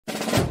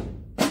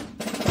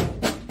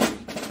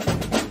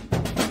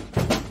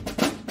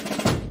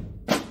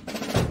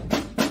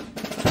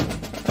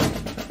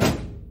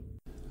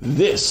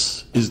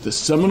This is the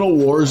Seminole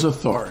Wars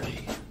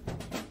Authority.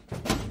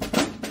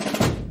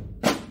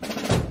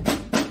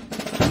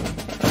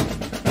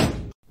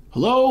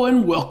 Hello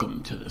and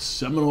welcome to the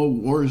Seminole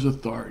Wars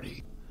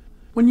Authority.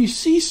 When you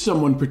see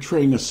someone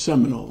portraying a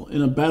Seminole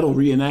in a battle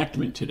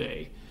reenactment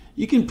today,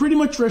 you can pretty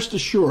much rest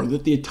assured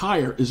that the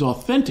attire is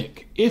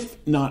authentic, if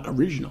not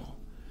original.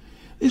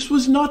 This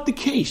was not the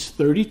case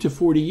 30 to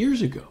 40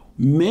 years ago.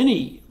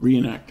 Many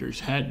reenactors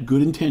had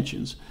good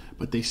intentions,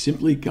 but they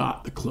simply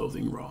got the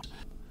clothing wrong.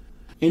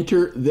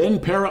 Enter then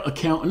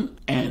para-accountant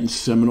and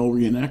Seminole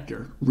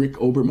Reenactor, Rick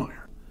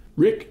Obermeyer.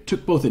 Rick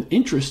took both an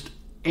interest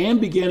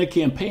and began a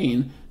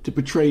campaign to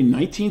portray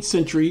 19th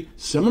century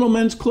Seminole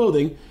men's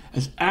clothing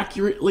as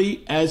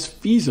accurately as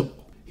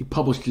feasible. He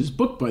published his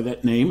book by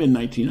that name in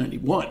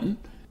 1991.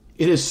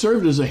 It has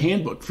served as a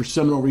handbook for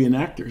Seminole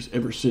reenactors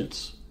ever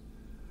since.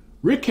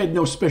 Rick had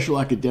no special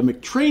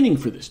academic training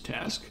for this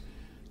task.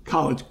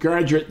 College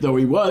graduate though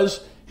he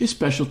was, his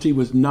specialty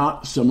was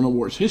not Seminole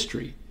Wars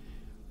history.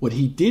 What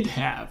he did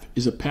have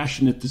is a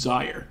passionate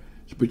desire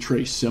to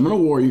portray Seminole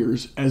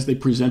warriors as they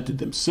presented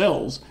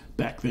themselves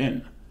back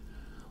then.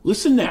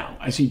 Listen now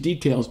as he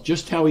details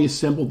just how he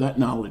assembled that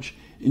knowledge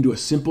into a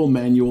simple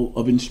manual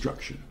of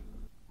instruction.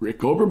 Rick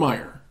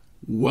Obermeyer,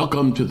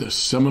 welcome to the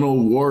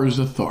Seminole Wars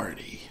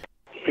Authority.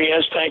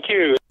 Yes, thank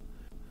you.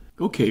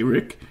 Okay,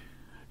 Rick,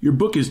 your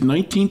book is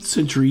 19th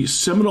century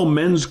Seminole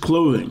men's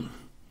clothing.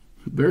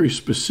 Very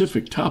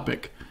specific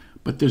topic,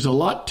 but there's a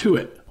lot to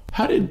it.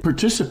 How did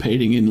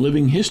participating in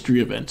living history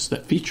events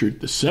that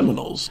featured the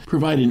Seminoles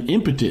provide an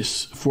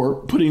impetus for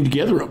putting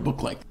together a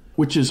book like that,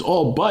 which is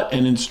all but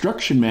an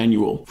instruction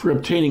manual for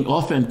obtaining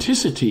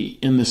authenticity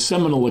in the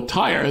Seminole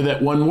attire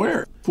that one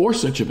wears for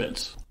such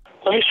events?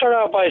 Let me start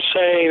out by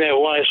saying that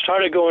when I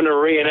started going to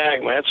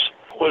reenactments,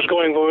 was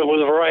going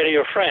with a variety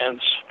of friends.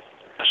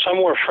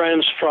 Some were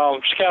friends from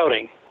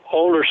scouting,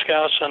 older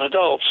scouts and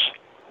adults.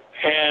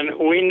 And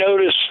we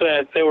noticed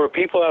that there were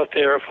people out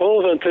there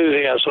full of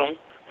enthusiasm,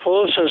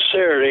 full of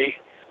sincerity,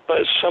 but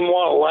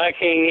somewhat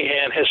lacking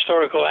in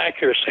historical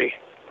accuracy.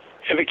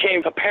 It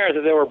became apparent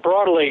that there were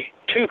broadly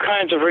two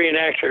kinds of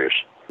reenactors.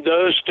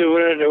 Those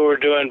doing it who were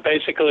doing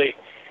basically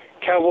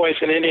cowboys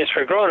and Indians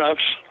for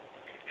grown-ups,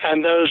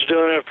 and those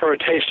doing it for a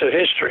taste of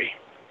history.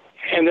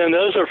 And then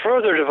those are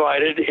further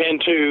divided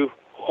into,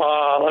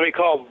 let me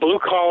call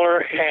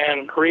blue-collar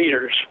and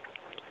readers.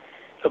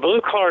 The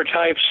blue-collar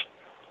types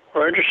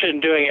were interested in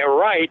doing it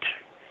right,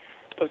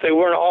 but they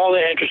weren't all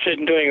that interested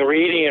in doing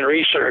reading and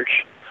research.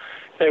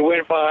 They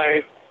went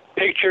by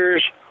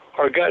pictures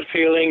or gut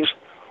feelings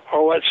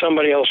or what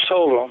somebody else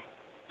told them.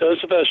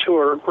 Those of us who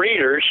are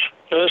readers,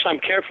 notice I'm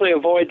carefully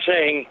avoid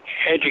saying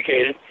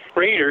educated,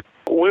 readers,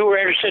 we were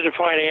interested in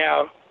finding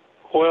out,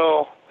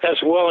 well,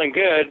 that's well and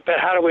good, but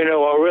how do we know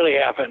what really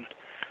happened?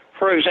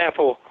 For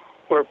example,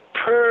 we're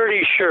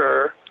pretty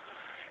sure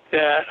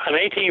that an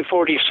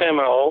 1840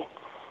 Seminole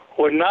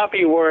would not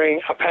be wearing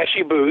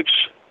Apache boots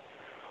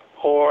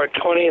or a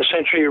 20th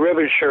century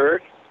ribbon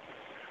shirt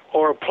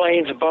or a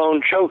Plains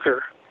bone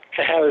choker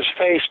and have his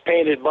face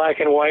painted black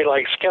and white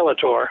like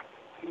Skeletor.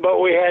 But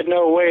we had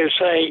no way of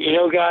saying, you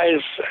know, guys,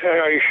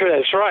 are you sure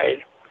that's right?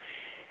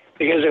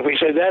 Because if we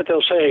said that,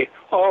 they'll say,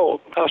 oh,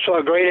 I saw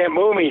a great Aunt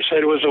Moomie said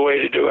it was the way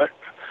to do it.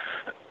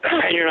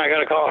 And you're not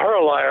going to call her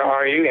a liar,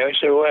 are you? And we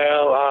say,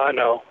 well,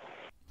 no.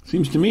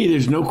 Seems to me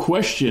there's no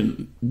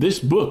question this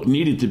book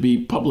needed to be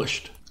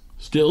published.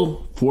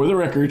 Still, for the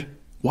record,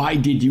 why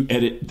did you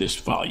edit this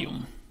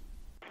volume?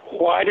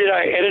 Why did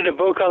I edit a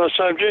book on the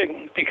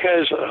subject?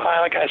 Because,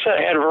 like I said,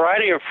 I had a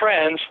variety of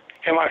friends,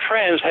 and my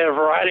friends had a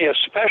variety of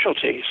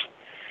specialties.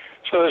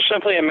 So it's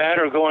simply a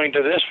matter of going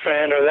to this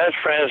friend or that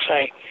friend and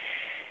saying,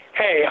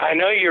 hey, I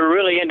know you're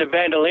really into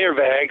bandolier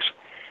bags.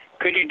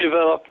 Could you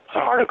develop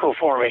an article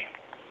for me?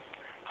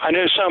 I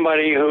knew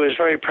somebody who was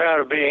very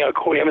proud of being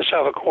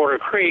himself a Quarter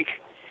Creek,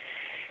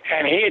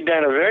 and he had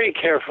done a very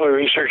carefully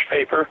researched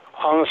paper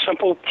on a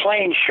simple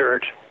plain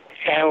shirt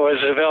and was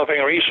developing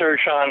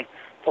research on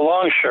the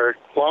long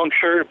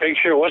shirt, big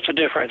shirt, what's the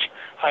difference?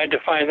 I had to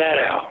find that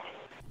out.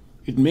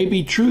 It may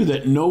be true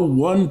that no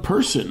one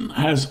person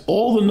has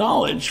all the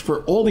knowledge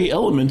for all the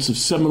elements of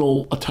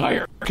Seminole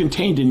attire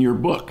contained in your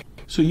book.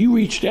 So you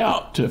reached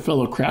out to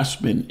fellow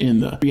craftsmen in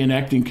the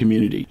reenacting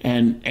community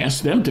and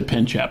asked them to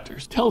pen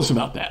chapters. Tell us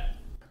about that.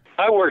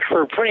 I worked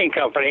for a printing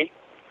company,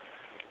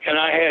 and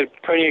I had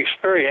printing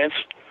experience.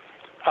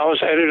 I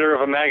was editor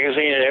of a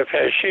magazine at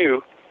FSU,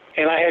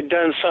 and I had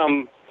done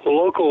some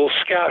local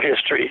scout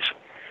histories.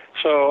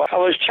 So I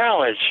was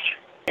challenged.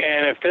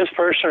 And if this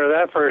person or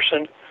that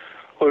person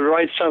would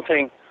write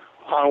something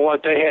on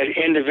what they had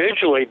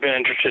individually been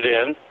interested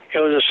in, it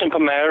was a simple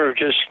matter of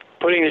just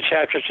putting the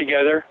chapters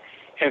together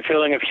and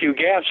filling a few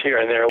gaps here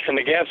and there. And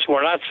the gaps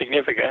were not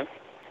significant.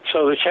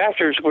 So the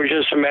chapters were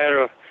just a matter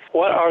of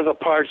what are the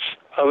parts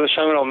of a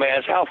Seminole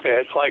man's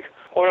outfit? Like,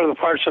 what are the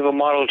parts of a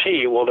Model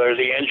T? Well, there's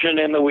the engine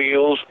and the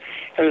wheels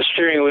and the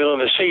steering wheel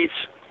and the seats.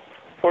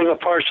 What are the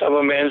parts of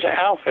a men's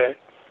outfit?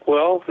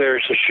 Well,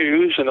 there's the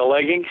shoes and the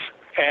leggings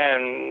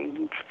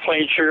and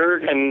plain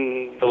shirt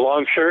and the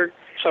long shirt.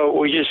 So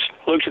we just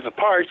looked at the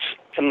parts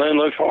and then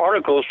looked for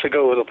articles to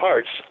go with the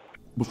parts.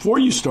 Before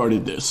you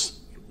started this,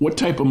 what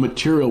type of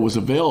material was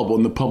available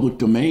in the public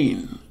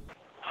domain?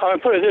 I'll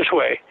put it this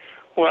way.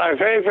 When I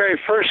very, very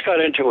first got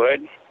into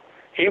it,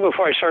 even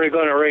before I started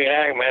going to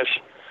reenactments,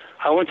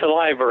 I went to the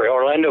library,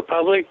 Orlando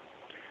Public.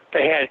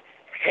 They had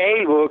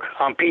a book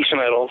on piece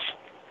metals.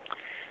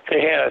 They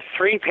had a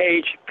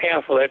 3-page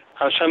pamphlet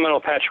on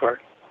Seminole patchwork.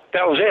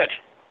 That was it.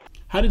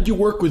 How did you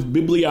work with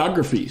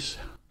bibliographies?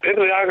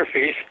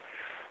 Bibliographies,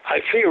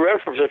 I'd see a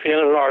reference at the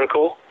end of an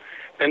article.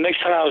 The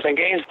next time I was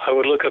engaged, I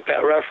would look up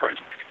that reference.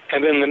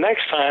 And then the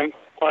next time,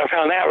 when I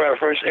found that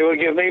reference, it would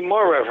give me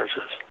more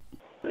references.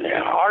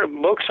 Our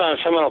books on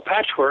Seminole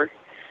patchwork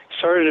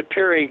started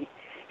appearing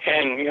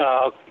in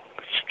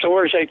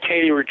stores that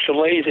catered to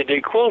ladies that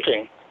did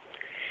quilting.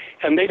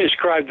 And they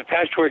described the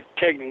patchwork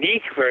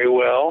technique very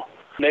well.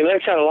 They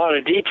left out a lot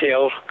of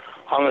details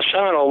on the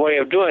Seminole way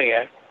of doing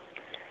it.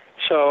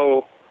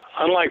 So,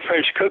 unlike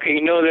French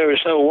cooking, there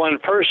was no one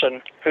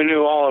person who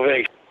knew all of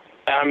it.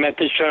 I met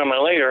this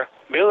gentleman later,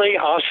 Billy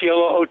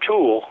Osceola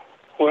O'Toole.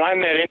 When I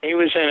met him, he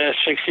was in his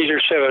 60s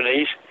or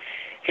 70s.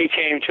 He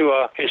came to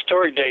a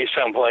historic day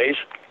someplace,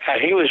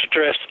 and he was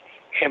dressed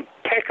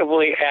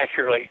impeccably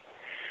accurately.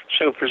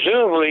 So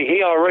presumably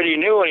he already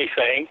knew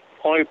anything.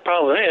 Only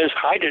problem is,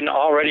 I didn't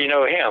already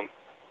know him.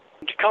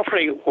 It's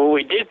comforting when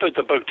we did put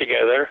the book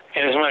together,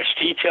 in as much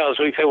detail as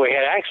we felt we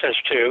had access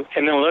to,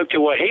 and then looked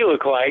at what he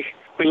looked like,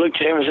 we looked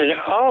at him and said,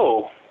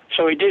 oh,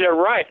 so he did it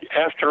right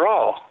after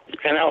all.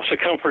 And that was a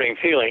comforting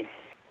feeling.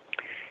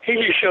 He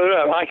just showed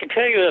up. I can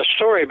tell you a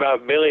story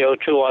about Billy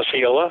O'Toole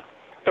Osceola.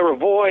 There were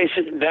boys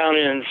down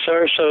in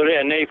Sarasota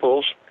and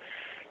Naples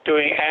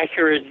doing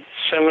accurate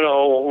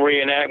Seminole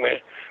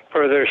reenactment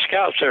for their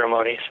scout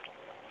ceremonies.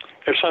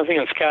 There's something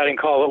in scouting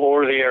called the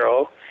Order of the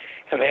Arrow,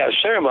 and they have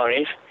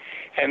ceremonies.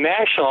 And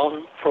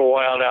National, for a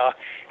while now,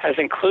 has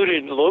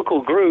included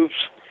local groups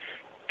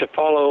to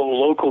follow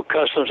local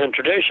customs and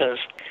traditions,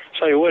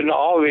 so it wouldn't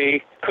all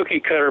be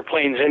cookie-cutter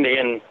Plains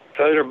Indian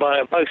feather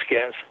bonnet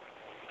buckskins.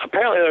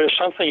 Apparently there was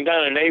something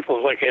down in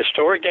Naples, like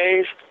historic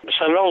days.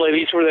 Some old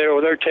ladies were there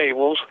with their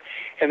tables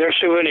and their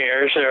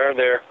souvenirs,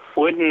 their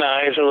wooden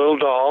knives and little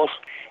dolls,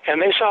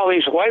 and they saw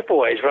these white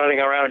boys running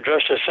around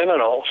dressed as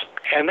Seminoles,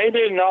 and they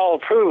didn't all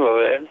approve of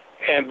it.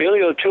 And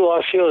Billy O'Toole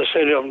Osceola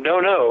said to them,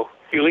 no,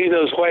 you leave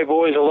those white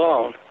boys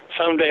alone.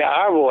 Someday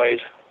our boys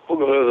will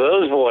go to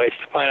those boys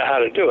to find out how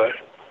to do it.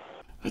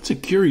 That's a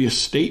curious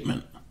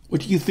statement.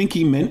 What do you think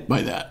he meant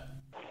by that?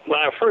 When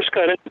I first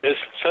got into this,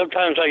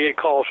 sometimes I get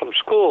calls from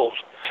schools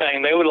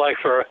saying they would like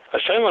for a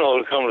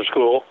Seminole to come to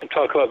school and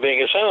talk about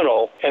being a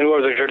Seminole and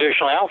wear their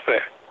traditional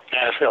outfit.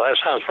 And I said, well, that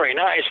sounds very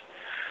nice.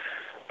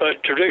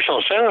 But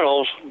traditional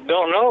Seminoles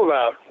don't know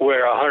about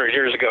where 100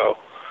 years ago.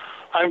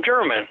 I'm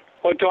German.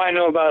 What do I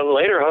know about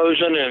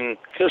lederhosen and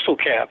thistle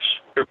caps?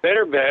 Your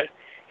better bet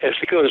is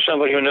to go to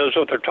somebody who knows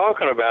what they're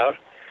talking about,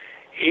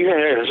 even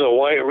as a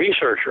white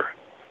researcher.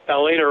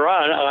 Now, later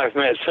on, I've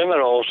met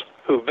Seminoles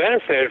who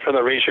benefited from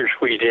the research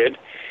we did,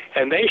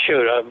 and they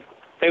showed up.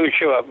 They would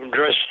show up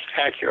dressed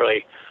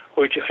accurately,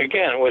 which,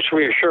 again, was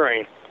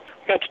reassuring.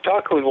 I got to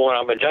talk with one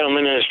of them, a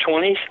gentleman in his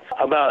 20s,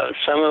 about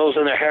Seminoles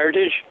and their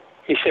heritage.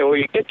 He said, well,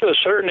 you get to a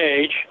certain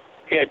age.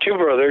 He had two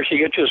brothers. You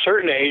get to a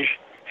certain age,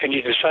 and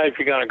you decide if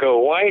you're going to go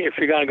white, if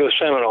you're going to go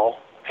Seminole.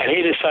 And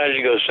he decided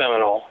to go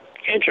Seminole.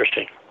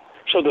 Interesting.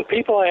 So the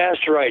people I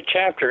asked to write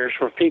chapters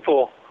were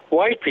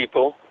white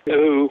people,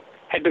 who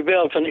had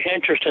developed an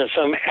interest in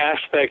some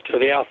aspect of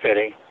the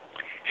outfitting,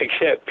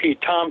 except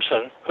Pete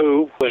Thompson,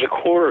 who was a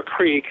Quarter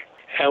Creek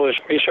and was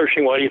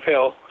researching what he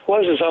felt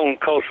was his own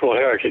cultural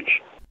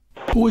heritage.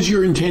 Who was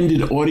your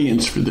intended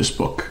audience for this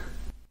book?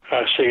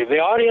 See, the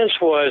audience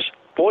was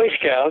Boy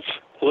Scouts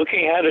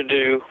looking how to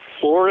do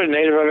Florida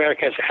Native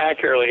Americans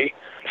accurately,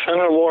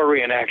 Seminole War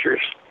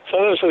reenactors.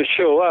 Some of us would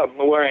show up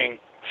wearing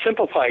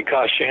simplified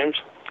costumes,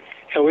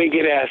 and we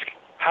get asked,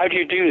 how'd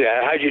you do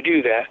that? How'd you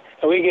do that?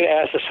 And we get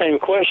asked the same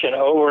question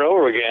over and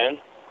over again.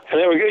 And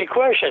they were good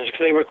questions,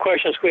 because they were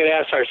questions we had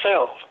asked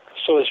ourselves.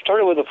 So it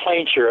started with a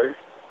plain shirt.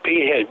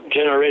 Pete had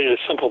generated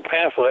a simple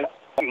pamphlet,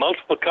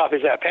 multiple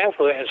copies of that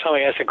pamphlet, and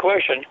somebody asked a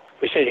question.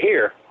 We said,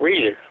 here,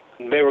 read it.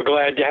 They were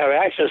glad to have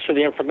access to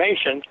the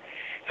information,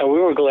 and we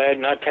were glad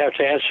not to have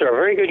to answer a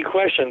very good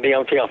question the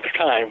umpteenth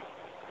time.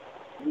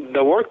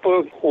 The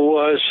workbook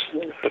was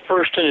the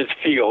first in its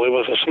field. It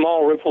was a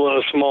small ripple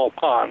in a small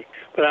pond.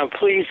 But I'm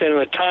pleased that in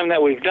the time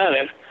that we've done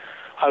it,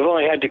 I've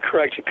only had to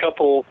correct a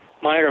couple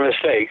minor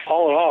mistakes.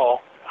 All in all,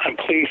 I'm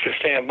pleased to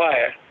stand by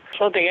it.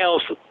 Something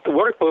else, the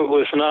workbook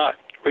was not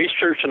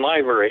research and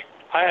library.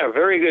 I have a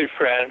very good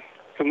friend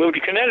who moved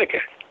to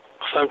Connecticut.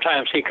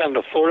 Sometimes he comes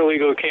to Florida, we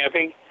go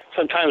camping.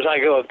 Sometimes I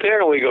go up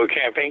there and we go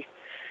camping.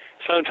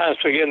 Sometimes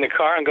we get in the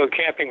car and go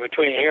camping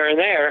between here and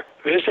there,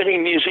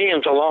 visiting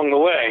museums along the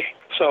way.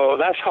 So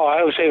that's how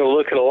I was able to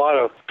look at a lot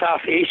of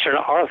southeastern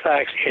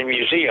artifacts in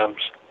museums.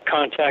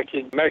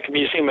 Contacted American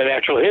Museum of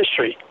Natural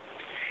History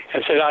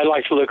and said I'd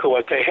like to look at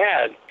what they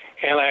had.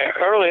 And I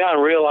early on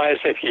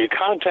realized if you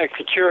contact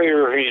the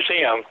curator of a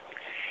museum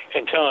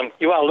and tell them,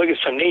 you want to look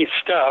at some neat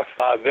stuff,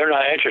 they're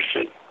not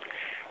interested.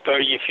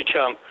 But if you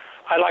tell them,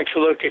 I like to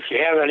look, if you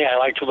have any, I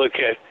like to look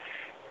at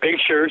big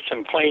shirts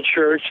and plain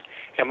shirts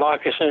and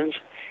moccasins.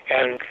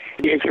 And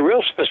if you're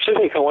real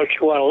specific on what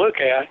you want to look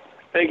at,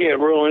 they get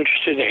real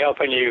interested in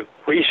helping you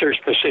research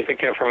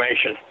specific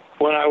information.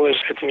 When I was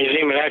at the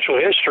Museum of Natural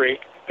History,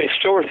 they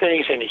store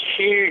things in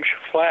huge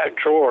flat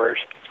drawers.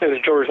 So the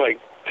drawers like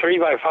 3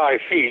 by 5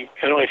 feet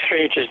and only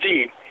 3 inches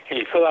deep. And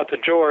you fill out the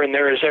drawer and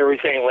there is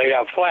everything laid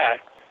out flat.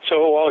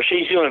 So while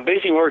she's doing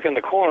busy work in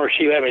the corner,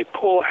 she let me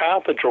pull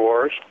out the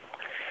drawers,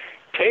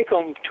 take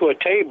them to a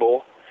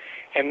table,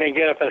 and then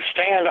get up and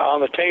stand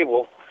on the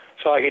table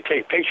so I could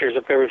take pictures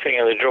of everything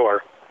in the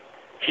drawer.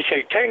 She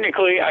said,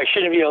 technically, I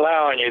shouldn't be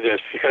allowing you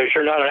this because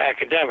you're not an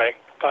academic,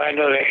 but I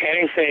know that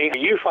anything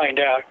you find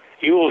out,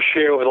 you will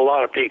share with a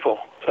lot of people.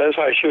 So that's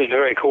why she was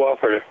very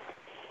cooperative.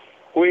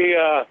 We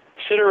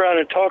sit around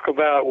and talk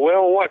about,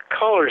 well, what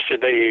colors did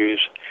they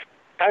use?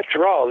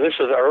 After all, this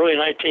is the early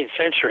 19th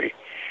century.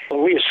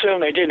 We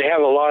assumed they didn't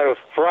have a lot of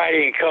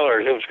variety in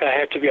colors. It was going to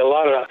have to be a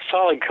lot of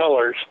solid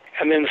colors.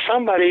 And then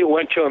somebody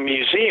went to a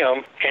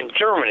museum in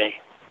Germany.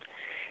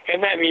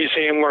 In that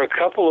museum were a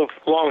couple of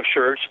long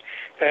shirts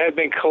that had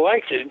been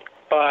collected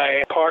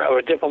by part of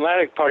a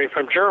diplomatic party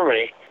from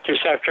Germany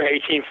just after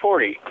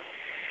 1840.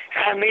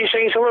 And these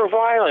things were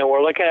violent.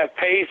 We're looking at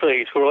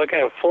paisleys. We're looking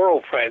at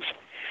floral prints.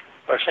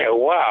 We're saying,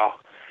 wow,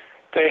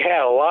 they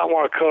had a lot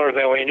more color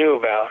than we knew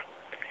about.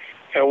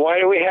 And why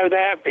do we have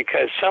that?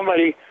 Because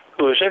somebody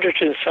who was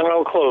interested in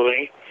Seminole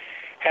clothing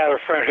had a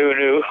friend who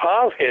knew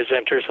of his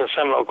interest in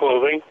Seminole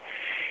clothing.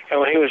 And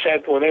when they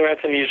were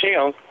at the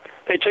museum,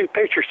 they took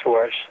pictures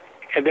for us.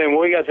 And then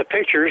when we got the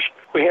pictures,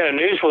 we had a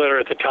newsletter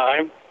at the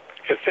time.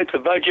 It fit the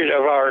budget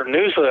of our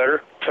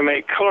newsletter to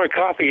make color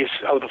copies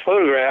of the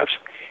photographs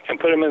and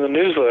put them in the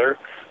newsletter.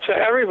 So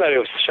everybody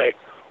was to say,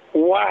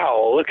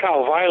 wow, look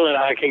how violent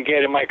I can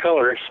get in my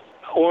colors.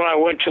 When I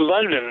went to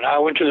London, I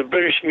went to the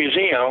British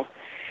Museum,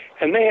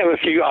 and they have a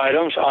few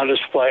items on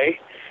display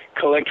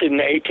collected in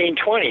the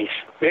 1820s.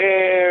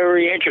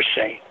 Very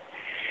interesting.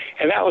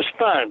 And that was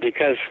fun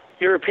because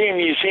European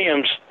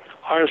museums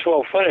aren't as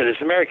well funded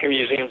as American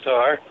museums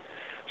are.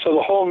 So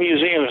the whole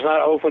museum is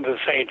not open at the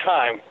same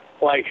time.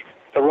 Like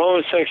the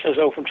Roman section is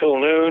open till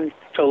noon,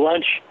 till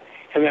lunch,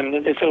 and then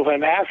it's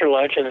open after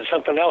lunch, and then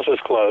something else is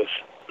closed.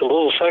 The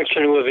little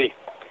section with the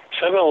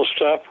Seminole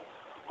stuff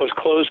was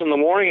closed in the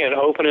morning and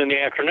open in the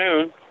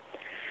afternoon.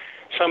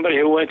 Somebody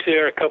who went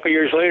there a couple of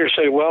years later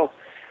said, well,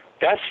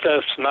 that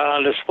stuff's not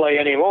on display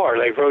anymore.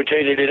 They've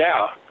rotated it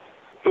out.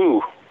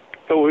 Ooh.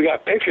 But we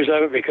got pictures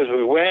of it because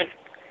we went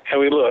and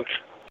we looked.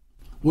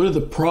 What are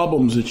the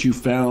problems that you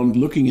found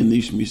looking in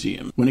these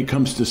museums when it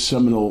comes to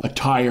Seminole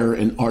attire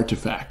and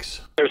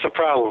artifacts? There's a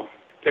problem.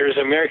 There's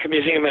the American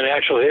Museum of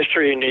Natural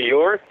History in New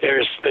York.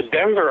 There's the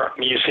Denver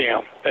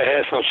Museum that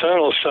has some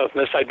Seminole stuff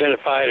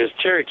misidentified as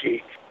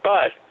Cherokee.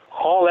 But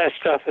all that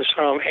stuff is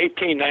from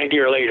 1890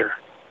 or later.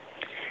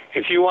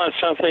 If you want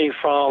something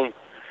from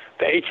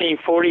the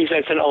 1840s,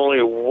 that's in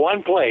only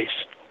one place.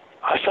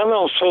 A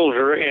Seminole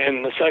soldier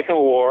in the Second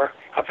War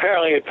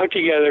apparently had put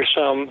together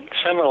some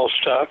Seminole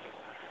stuff,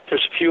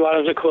 just a few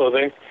items of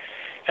clothing,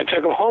 and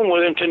took them home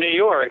with him to New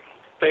York.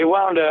 They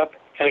wound up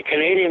in a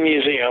Canadian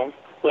museum.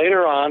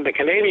 Later on, the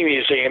Canadian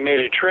Museum made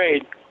a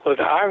trade with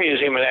our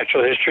Museum of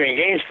Natural History in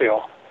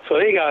Gainesville. So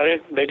they got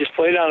it. They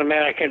displayed it on a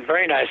mannequin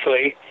very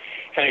nicely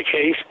in a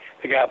case.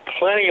 They got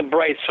plenty of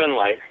bright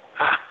sunlight.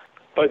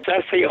 But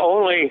that's the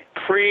only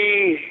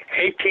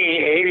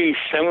pre-1880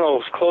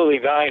 Seminole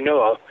clothing that I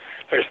know of.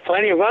 There's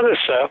plenty of other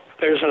stuff.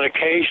 There's an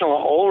occasional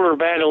older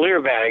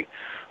bandolier bag.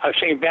 I've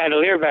seen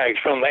bandolier bags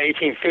from the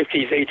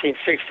 1850s,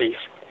 1860s.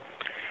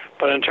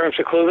 But in terms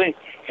of clothing,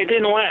 it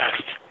didn't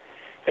last.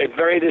 They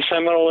buried the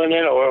Seminole in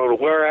it, or it would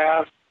wear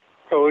out,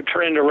 or it would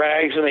turn into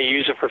rags, and they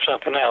use it for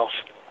something else.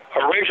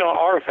 Original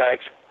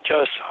artifacts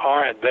just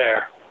aren't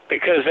there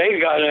because they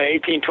got it in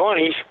the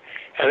 1820s,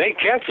 and they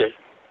kept it.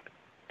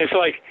 It's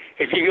like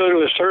if you go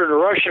to a certain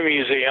Russian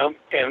museum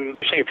in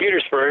St.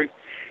 Petersburg,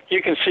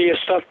 you can see a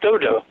stuffed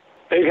dodo.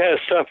 They've had a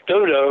stuffed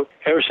dodo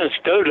ever since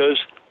dodos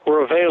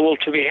were available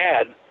to be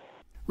had.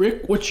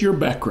 Rick, what's your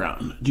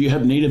background? Do you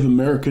have Native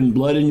American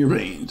blood in your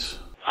veins?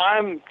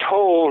 I'm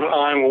told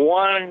I'm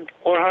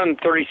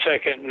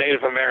 132nd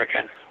Native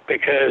American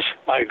because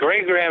my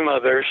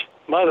great-grandmother's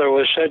mother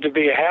was said to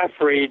be a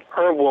half-breed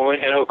herb woman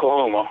in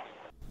Oklahoma.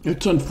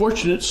 It's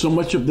unfortunate so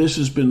much of this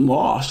has been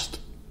lost.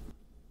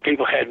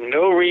 People had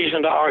no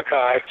reason to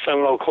archive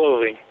Seminole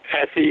clothing.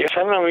 At the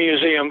Seminole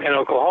Museum in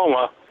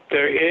Oklahoma,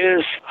 there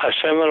is a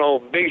Seminole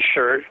big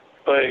shirt,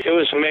 but it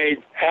was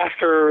made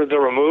after the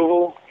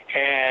removal,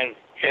 and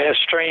it has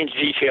strange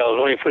details,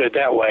 let me put it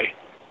that way.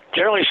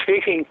 Generally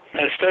speaking,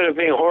 instead of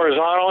being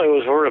horizontal, it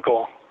was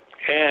vertical.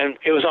 And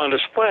it was on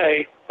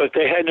display, but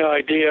they had no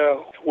idea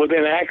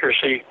within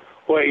accuracy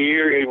what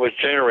year it was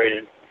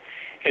generated.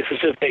 It's as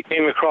if they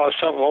came across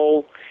something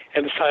old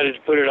and decided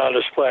to put it on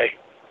display.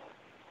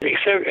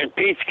 Except in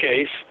Pete's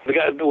case, the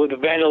guy with the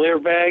bandolier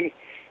bag,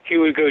 he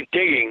would go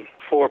digging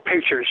for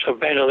pictures of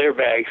bandolier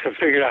bags and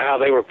figured out how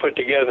they were put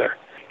together.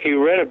 He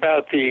read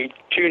about the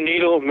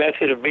two-needle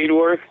method of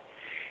beadwork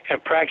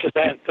and practiced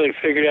that until he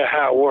figured out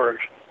how it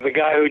worked. The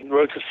guy who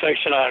wrote the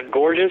section on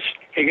gorges,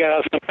 he got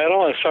out some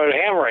metal and started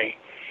hammering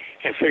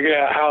and figured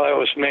out how that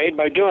was made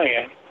by doing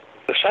it.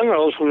 The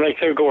Seminoles would make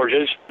their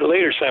gorges, the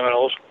later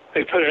Seminoles,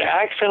 they put an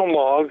axe in a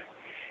log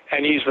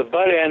and use the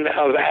butt end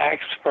of the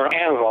axe for an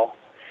anvil.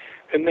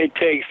 Then they'd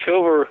take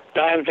silver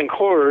dimes and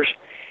quarters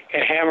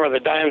and hammer the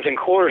dimes and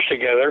quarters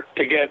together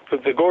to get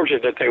the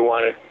gorget that they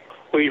wanted.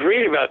 We'd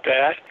read about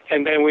that,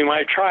 and then we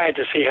might try it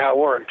to see how it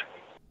worked.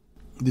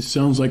 This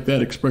sounds like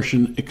that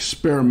expression,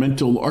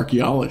 experimental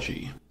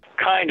archaeology.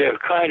 Kind of.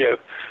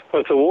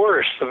 But the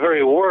worst, the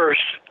very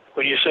worst,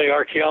 when you say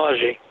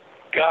archaeology,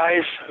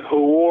 guys who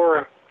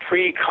wore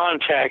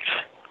pre-contact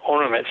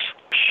ornaments,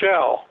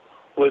 shell,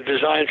 with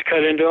designs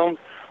cut into them,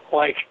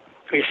 like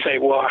we say,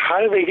 well, how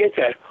did they get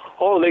that?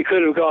 Oh, they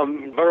could have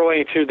gone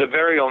burrowing through the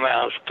burial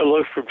mounds to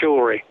look for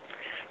jewelry.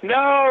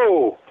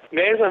 No!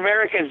 Native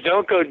Americans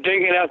don't go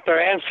digging up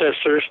their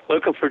ancestors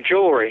looking for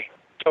jewelry.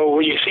 So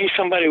when you see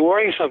somebody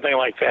wearing something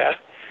like that,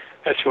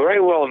 that's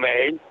very well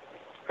made,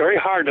 very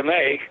hard to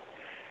make,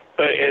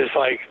 but is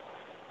like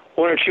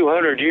 100 or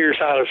 200 years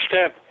out of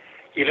step,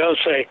 you don't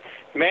say,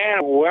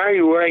 man, why are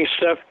you wearing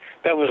stuff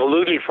that was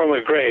looted from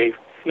a grave?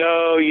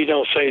 No, you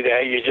don't say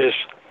that. You just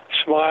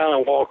smile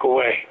and walk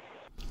away.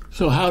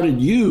 So how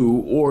did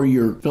you or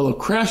your fellow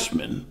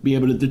craftsmen be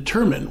able to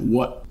determine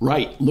what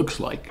right looks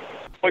like?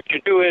 What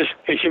you do is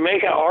you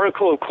make an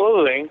article of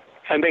clothing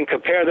and then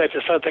compare that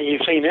to something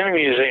you've seen in a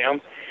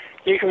museum,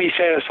 you can be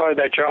satisfied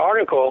that your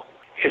article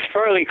is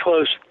fairly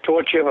close to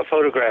what you have a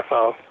photograph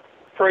of.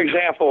 For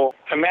example,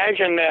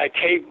 imagine that a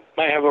cape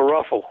might have a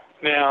ruffle.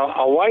 Now,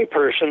 a white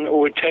person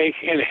would take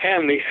and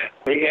hem the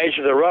edge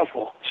of the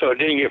ruffle so it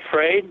didn't get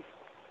frayed.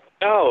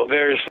 No,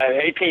 there's an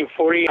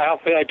 1840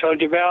 outfit I told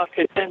you about.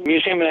 It's in the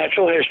Museum of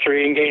Natural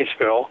History in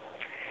Gainesville,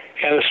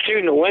 and a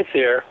student went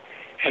there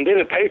and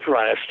did a paper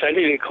on it,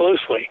 studied it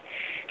closely,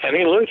 and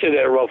he looked at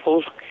that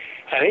ruffles,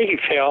 and he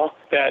could tell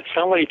that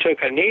somebody took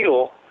a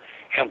needle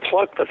and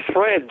plucked the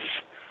threads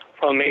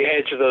from the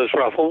edge of those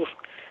ruffles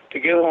to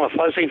give them a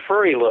fuzzy,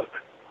 furry look.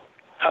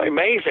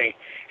 Amazing.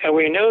 And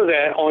we know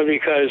that only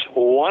because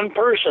one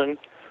person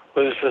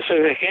with a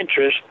specific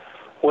interest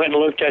went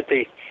and looked at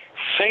the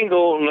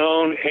single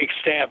known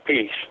extant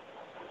piece.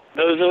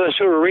 Those of us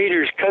who are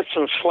readers cut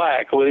some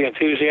slack with the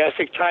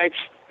enthusiastic types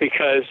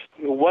because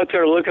what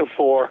they're looking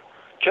for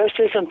just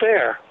isn't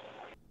there.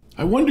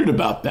 I wondered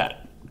about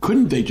that.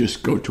 Couldn't they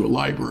just go to a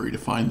library to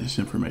find this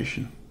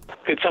information?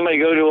 Could somebody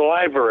go to a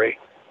library?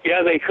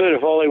 Yeah, they could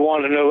if all they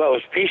wanted to know about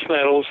was piece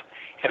metals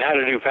and how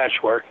to do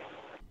patchwork.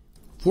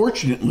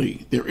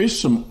 Fortunately, there is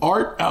some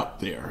art out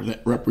there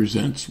that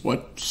represents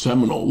what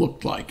Seminole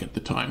looked like at the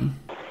time.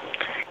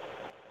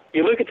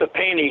 You look at the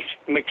paintings,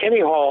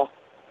 McKinney Hall,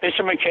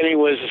 Mr. McKinney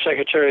was the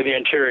Secretary of the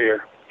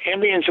Interior.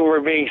 Indians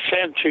were being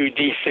sent to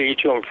D.C.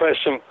 to impress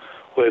him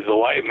with the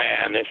white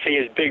man and see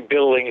his big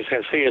buildings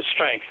and see his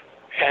strength.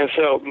 And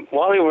so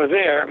while they were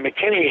there,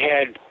 McKinney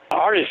had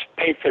artists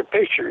paint their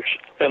pictures.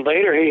 Then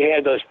later he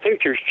had those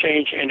pictures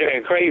changed into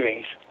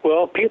engravings.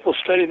 Well, people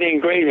studied the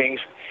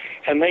engravings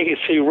and they could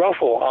see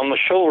ruffle on the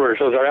shoulders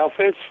of their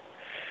outfits.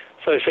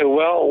 So they said,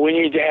 well, we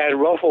need to add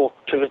ruffle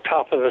to the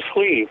top of the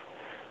sleeve.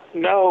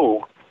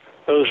 No,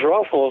 those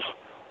ruffles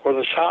were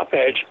the top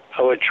edge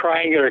of a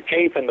triangular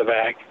cape in the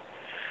back.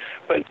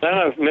 But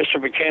none of Mr.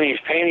 McKinney's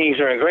paintings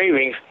or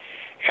engravings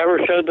ever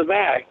showed the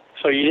back.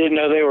 So you didn't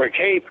know they were a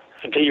cape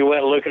until you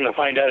went looking to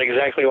find out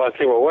exactly what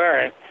they were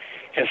wearing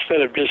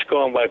instead of just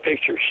going by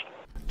pictures.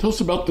 Tell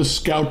us about the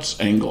Scouts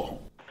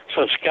angle.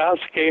 So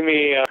Scouts gave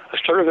me a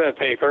sort of a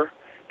paper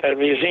that a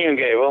museum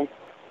gave them.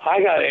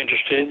 I got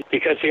interested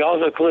because he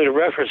also included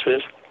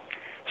references,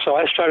 so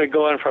I started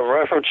going from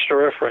reference to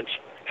reference.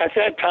 At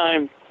that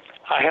time,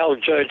 I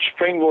helped judge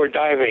springboard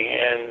diving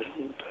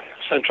in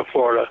Central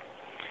Florida,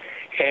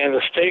 and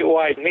the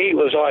statewide meet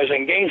was always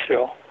in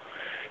Gainesville.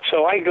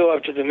 So I go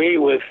up to the meet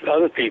with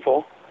other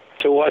people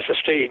to watch the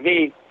state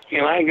meet,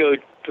 and I go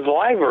to the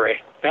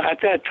library. Now, at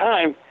that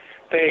time,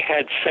 they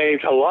had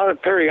saved a lot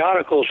of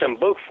periodicals in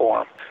book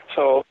form.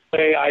 So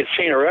I'd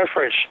seen a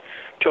reference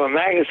to a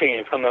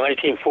magazine from the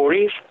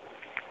 1940s.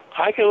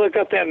 I could look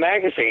up that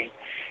magazine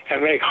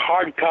and make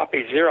hard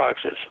copy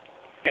Xeroxes.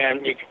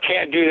 And you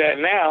can't do that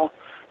now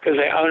because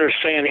they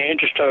understand the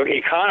interest of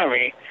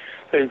economy.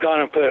 They've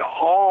gone and put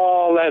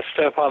all that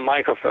stuff on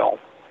microfilm.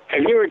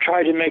 Have you ever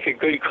tried to make a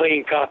good,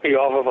 clean copy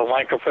off of a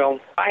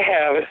microfilm? I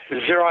have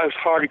Xerox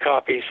hard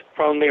copies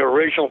from the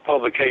original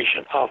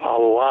publication of a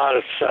lot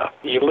of stuff.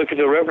 You look at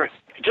the reference.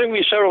 It took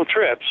me several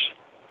trips.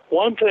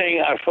 One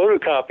thing I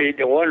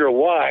photocopied and wonder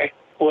why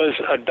was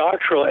a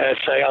doctoral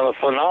essay on the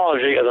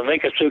phonology of the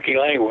Miccosukee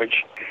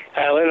language.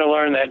 And I later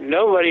learned that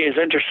nobody is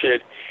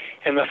interested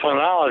in the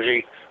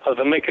phonology of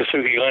the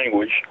Miccosukee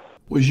language.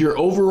 Was your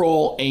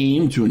overall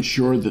aim to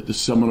ensure that the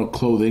Seminole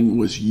clothing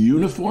was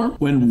uniform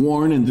when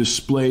worn and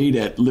displayed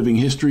at living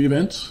history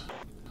events?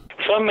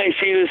 Some may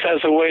see this as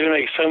a way to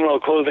make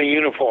Seminole clothing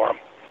uniform.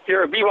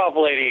 You're a bebop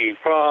lady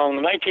from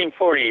the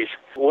 1940s.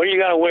 What are you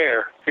going to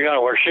wear? You're going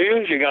to wear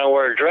shoes? You're going to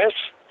wear a dress?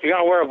 You're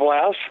going to wear a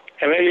blouse?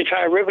 And maybe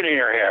tie a ribbon in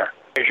your hair.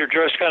 Is your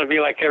dress going to be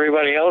like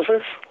everybody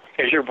else's?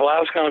 Is your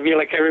blouse going to be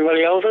like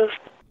everybody else's?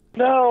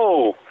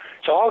 No.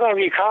 It's all going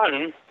to be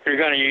cotton. You're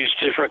going to use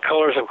different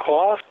colors of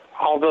cloth.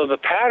 Although the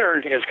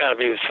pattern is going to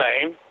be the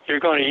same,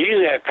 you're going to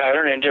use that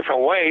pattern in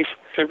different ways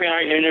to be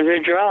on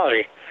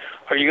individuality.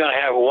 Are you going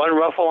to have one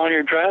ruffle on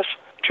your dress?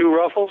 Two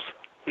ruffles?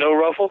 No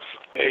ruffles?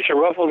 Is your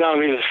ruffle going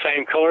to be the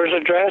same color as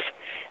the dress?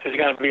 Is it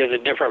going to be a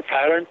different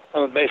pattern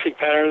on the basic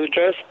pattern of the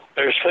dress?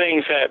 There's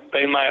things that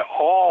they might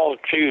all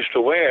choose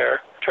to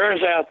wear.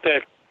 Turns out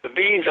that the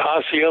beads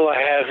Osceola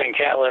has in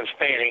Catlin's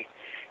painting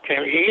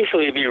can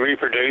easily be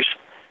reproduced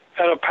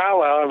at a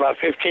powwow in about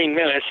 15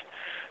 minutes,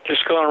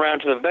 just going around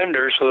to the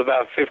vendors with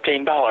about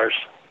 $15.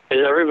 Is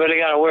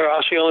everybody going to wear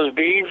Osceola's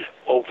beads?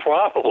 Well,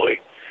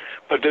 probably.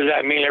 But does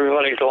that mean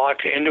everybody's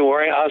locked into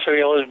wearing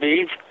Osceola's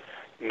beads?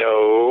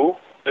 No.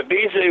 The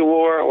beads they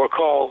wore were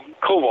called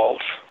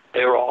cobalts.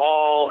 They were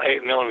all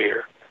 8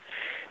 millimeter.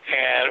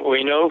 And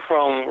we know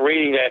from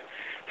reading that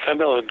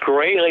Seminoles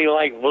greatly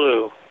like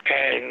blue.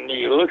 And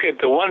you look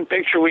at the one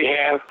picture we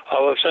have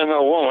of a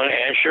Seminole woman,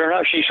 and sure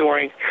enough, she's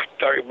wearing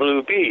dark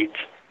blue beads.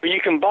 But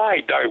you can buy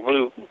dark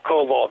blue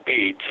cobalt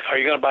beads. Are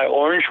you going to buy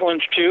orange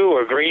ones too,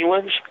 or green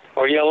ones,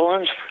 or yellow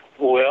ones?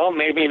 Well,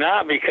 maybe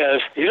not,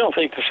 because you don't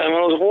think the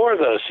Seminoles wore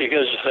those,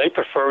 because they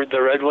preferred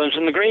the red ones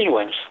and the green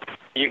ones.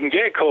 You can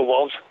get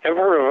cobalts. Ever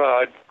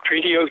heard of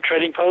Treaty Oak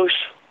Trading Post?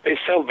 They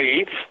sell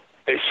beads.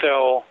 They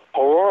sell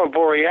Aurora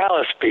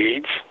Borealis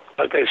beads,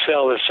 but they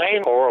sell the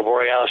same Aurora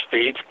Borealis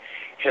beads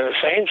in the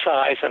same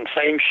size and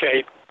same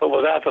shape, but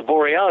without the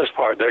Borealis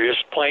part. They're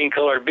just plain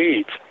colored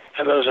beads.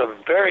 And those are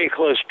very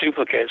close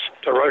duplicates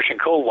to Russian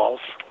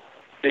cobalts.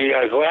 The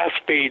glass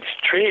beads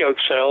Treaty Oak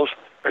sells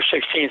are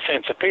 16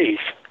 cents a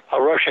piece.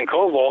 A Russian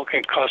cobalt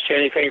can cost you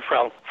anything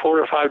from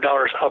 $4 to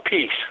 $5 a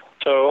piece.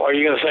 So are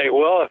you going to say,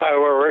 well, if I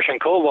wear Russian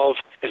cobalts,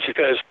 it's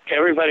because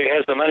everybody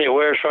has the money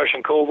wears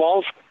Russian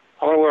cobalts?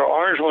 I'm going to wear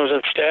orange ones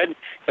instead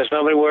because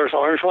nobody wears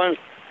orange ones?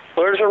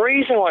 Well, there's a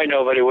reason why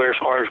nobody wears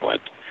orange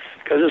ones,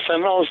 because the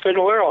Seminoles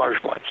didn't wear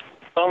orange ones.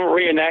 Some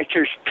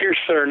reenactors pierce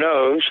their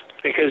nose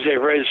because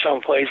they've read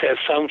someplace that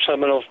some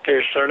Seminoles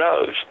pierce their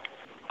nose.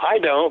 I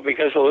don't,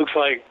 because it looks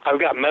like I've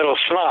got metal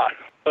snot.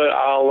 But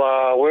I'll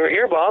wear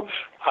earbuds.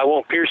 I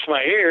won't pierce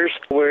my ears,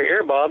 wear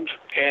earbuds,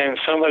 and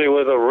somebody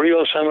with a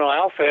real Seminole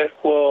outfit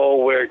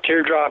will wear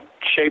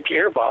teardrop-shaped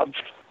earbuds.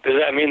 Does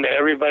that mean that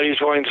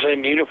everybody's wearing the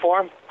same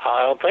uniform?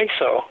 I don't think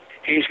so.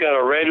 He's got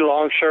a red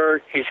long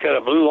shirt, he's got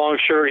a blue long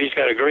shirt, he's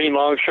got a green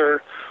long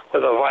shirt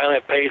with a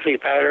violet paisley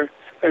pattern.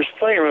 There's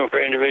plenty of room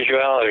for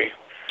individuality.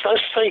 So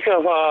let's think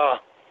of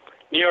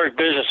New York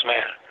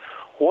businessman.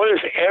 What does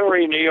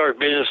every New York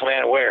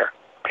businessman wear?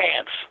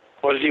 Pants.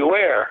 What does he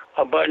wear?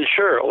 A button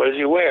shirt. What does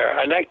he wear?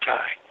 A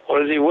necktie. What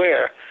does he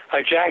wear?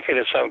 A jacket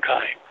of some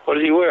kind. What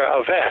does he wear? A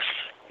vest.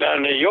 Now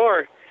in New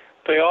York,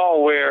 they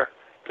all wear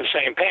the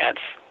same pants.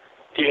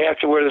 Do you have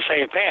to wear the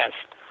same pants?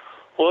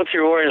 Well, if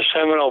you're wearing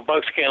Seminole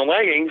buckskin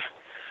leggings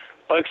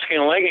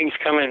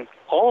come in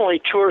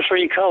only 2 or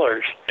 3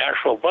 colors.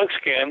 Natural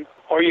buckskin,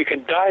 or you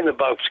can dye the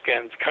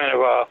buckskin kind of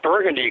a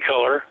burgundy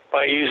color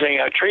by using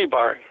a tree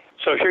bark.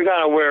 So if you're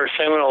going to wear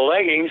Seminole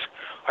leggings,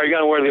 are you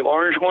going to wear the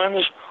orange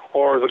ones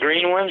or the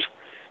green ones?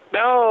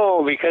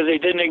 No, because they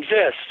didn't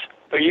exist.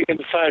 But you can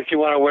decide if you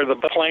want to wear the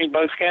plain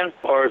buckskin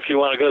or if you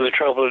want to go to the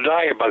trouble to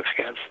dye your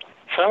buckskins.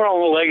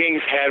 Seminole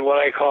leggings had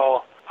what I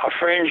call a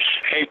fringed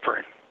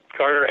apron,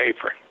 garter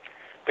apron.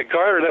 The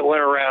garter that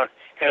went around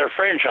had a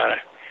fringe on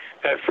it.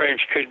 That fringe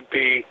could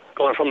be,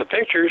 going from the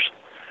pictures,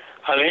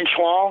 1 inch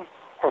long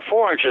or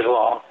 4 inches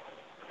long.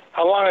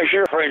 How long is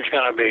your fringe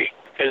going to be?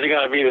 Is it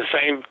going to be the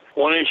same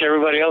 1 inch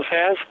everybody else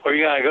has? Or are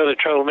you going to go to the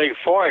trouble to make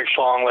 4 inch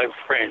long like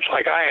fringe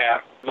like I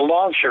have? The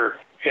long shirt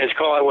is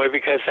called that way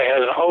because it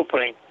has an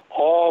opening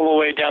all the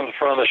way down the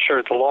front of the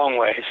shirt, the long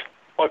ways.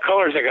 What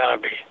color is it going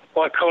to be?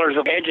 What color is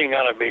the edging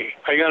going to be?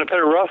 Are you going to put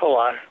a ruffle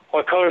on it?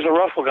 What color is the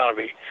ruffle going to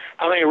be?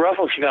 How many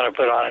ruffles are you going to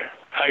put on it?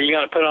 Are you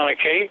going to put on a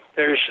cape?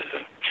 There's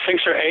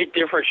 6 or 8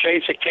 different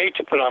shapes of cape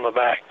to put on the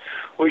back.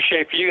 Which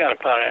shape are you going to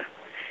put on it?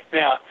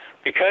 Now,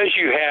 because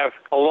you have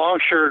a long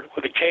shirt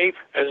with a cape,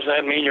 does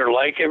that mean you're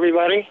like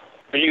everybody?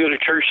 When you go to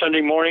church Sunday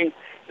morning,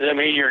 does that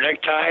mean your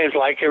necktie is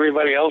like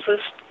everybody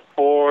else's?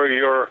 Or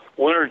your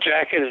winter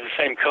jacket is the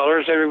same color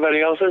as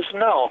everybody else's?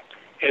 No.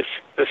 It's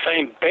the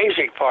same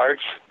basic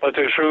parts, but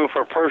there's room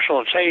for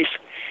personal taste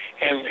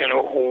and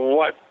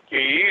what you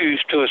use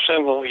to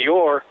assemble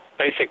your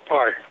basic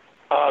part.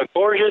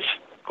 Gorgeous.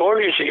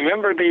 You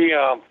remember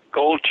the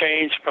gold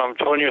chains from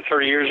 20 or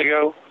 30 years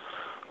ago?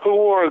 Who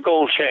wore a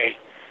gold chain?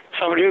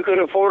 Somebody who could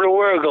afford to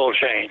wear a gold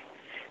chain.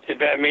 Did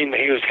that mean that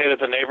he was head of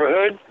the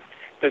neighborhood?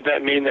 Did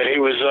that mean that he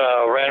was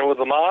ran with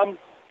the mob?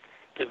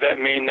 Did that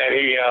mean that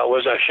he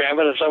was a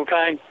shaman of some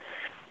kind?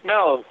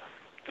 No.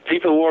 The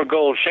people who wore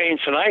gold chains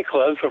to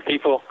nightclubs were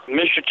people,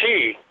 Mr.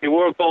 T. He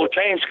wore gold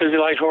chains because he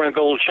liked wearing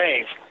gold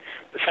chains.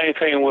 The same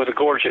thing with the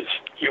gorgets.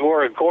 You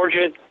wore a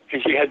gorget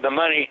because you had the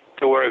money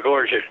to wear a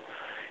gorget.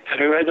 And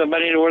who had the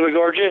money to wear the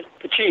gorget?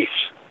 The chiefs.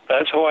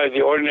 That's why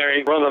the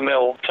ordinary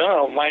run-of-the-mill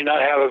Seminole might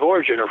not have a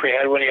gorget, or if he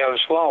had one, he had a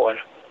small one.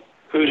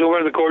 Who's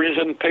wearing the gorgets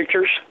in the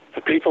pictures?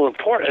 The people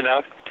important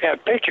enough to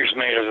have pictures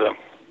made of them.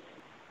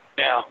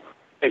 Now,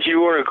 if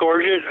you wear a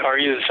gorget, are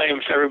you the same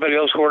as everybody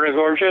else wearing a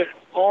gorget?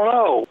 Oh,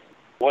 no.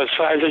 What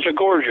size is your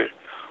gorget?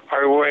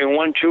 Are you wearing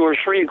 1, 2, or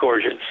 3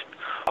 gorgets?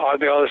 Are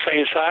they all the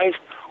same size,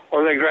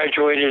 or are they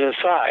graduated in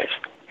size?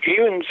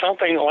 Even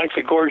something like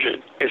the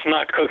gorget is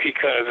not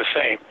cookie-cutter the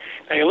same.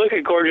 Now, you look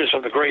at gorgets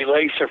of the Great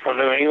Lakes or from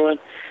New England,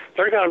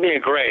 they're going to be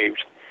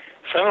engraved.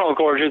 Seminole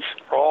gorgets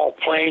are all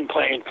plain,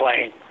 plain,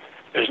 plain.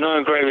 There's no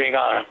engraving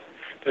on them.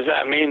 Does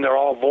that mean they're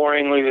all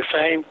boringly the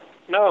same?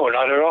 No,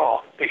 not at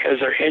all, because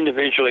they're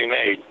individually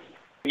made.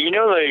 You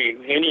know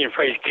the Indian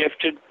phrase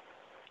gifted?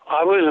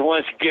 I was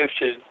once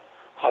gifted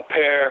a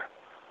pair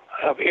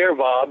of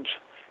earbobs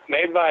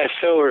made by a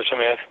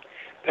silversmith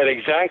that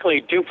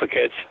exactly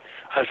duplicates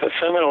as a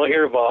Seminole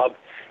earbob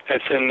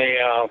that's in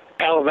the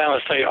Alabama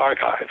State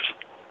Archives.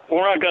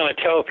 We're not going to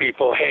tell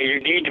people, hey,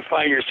 you need to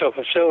find yourself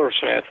a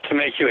silversmith to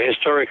make you a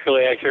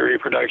historically accurate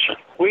reproduction.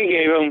 We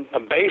gave them a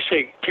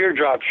basic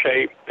teardrop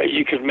shape that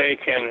you could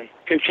make in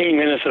 15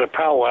 minutes at a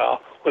powwow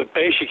with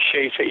basic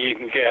shapes that you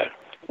can get.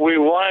 We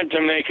wanted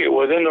to make it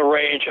within the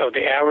range of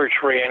the average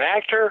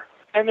reenactor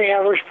and the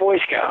average Boy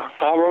Scout.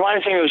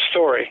 Reminds me of a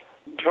story.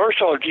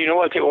 First of all, do you know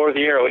what the Order of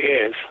the Arrow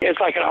is? It's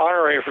like an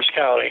honorary for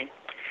scouting,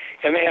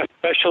 and they have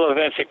special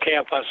events at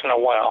camp once in a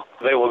while.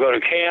 They will go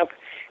to camp,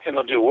 and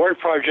they'll do word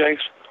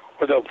projects,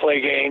 or they'll play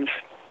games.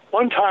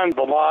 One time,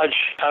 the lodge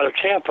out of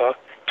Tampa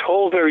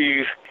told their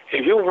youth,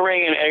 if you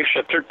bring an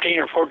extra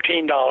 $13 or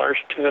 $14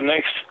 to the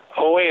next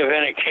OA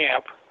event at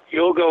camp,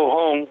 you'll go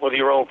home with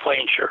your own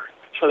plain shirt.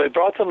 So they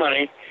brought the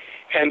money,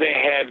 and they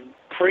had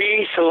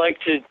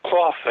pre-selected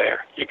cloth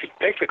there. You could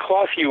pick the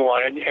cloth you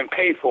wanted and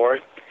pay for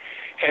it,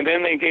 and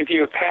then they gave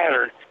you a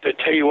pattern to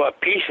tell you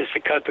what pieces to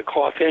cut the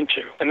cloth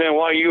into. And then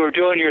while you were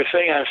doing your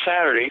thing on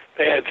Saturday,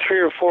 they had 3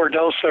 or 4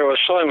 adults there with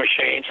sewing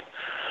machines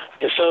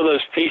to sew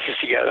those pieces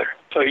together.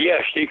 So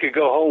yes, you could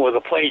go home with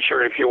a plain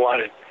shirt if you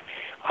wanted.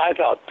 I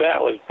thought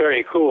that was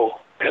very cool.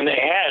 And they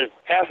had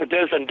half a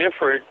dozen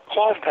different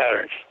cloth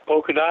patterns,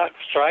 polka dot,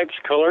 stripes,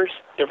 colors,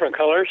 different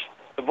colors.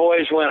 The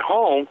boys went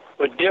home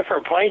with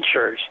different plain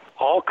shirts,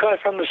 all cut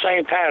from the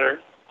same pattern,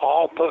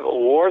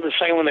 wore the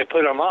same when they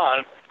put them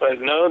on, but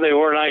no, they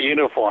were not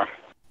uniform.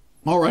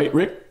 All right,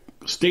 Rick,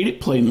 state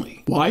it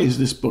plainly. Why is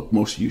this book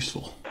most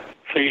useful?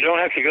 So you don't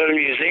have to go to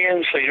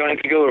museums, so you don't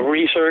have to go to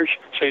research,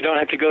 so you don't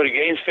have to go to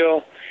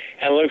Gainesville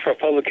and look for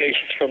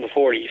publications from the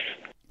 40s.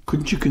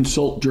 Couldn't you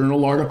consult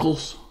journal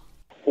articles?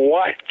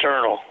 What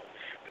journal?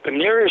 The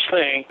nearest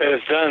thing that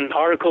has done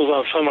articles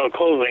on Seminole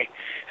clothing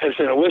has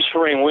been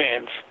Whispering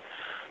Winds,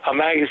 a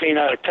magazine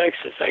out of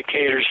Texas that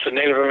caters to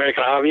Native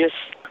American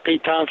hobbyists.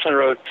 Pete Thompson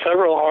wrote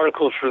several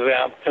articles for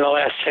them in the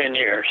last 10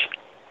 years.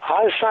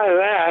 Outside of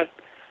that,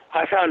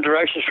 I found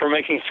directions for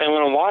making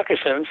Seminole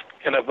moccasins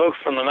in a book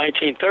from the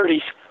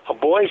 1930s, a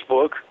boys'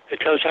 book that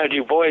tells you how to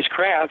do boys'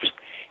 crafts,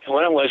 and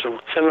one of them was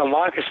Seminole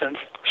moccasins.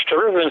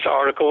 Sturtevant's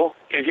article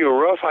gives you a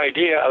rough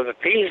idea of the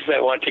pieces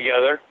that went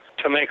together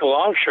to make a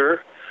long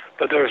shirt,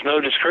 but there was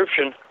no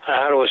description on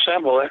how to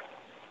assemble it.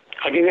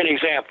 I'll give you an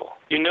example.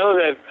 You know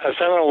that a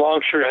Seminole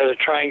long shirt has a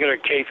triangular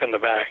cape in the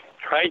back,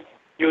 right?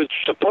 You would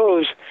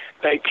suppose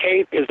that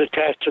cape is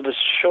attached to the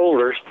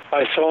shoulders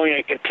by sewing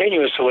it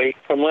continuously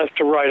from left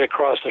to right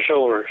across the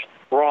shoulders.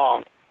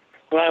 Wrong.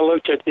 When I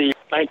looked at the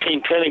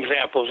 1910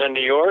 examples in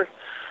New York,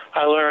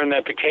 I learned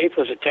that the cape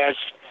was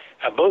attached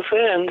at both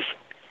ends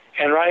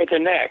and right at the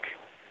neck,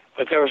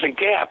 but there was a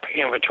gap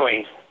in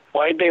between.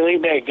 Why did they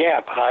leave that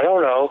gap? I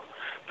don't know,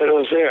 but it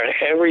was there in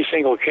every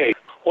single cape.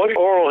 What did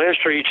oral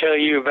history tell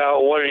you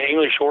about what an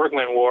English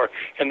workman wore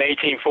in the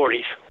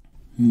 1840s?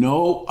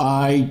 No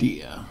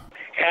idea.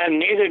 And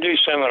neither do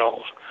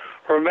Seminoles.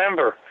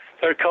 Remember,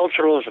 their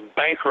culture was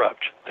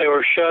bankrupt. They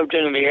were shoved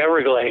into the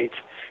Everglades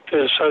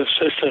to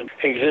subsistence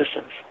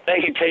existence.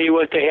 They can tell you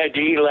what they had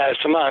to eat last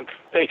month.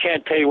 They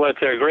can't tell you what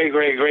their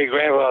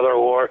great-great-great-grandfather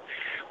wore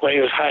when he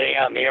was hiding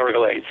out in the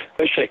Everglades,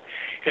 especially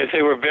if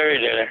they were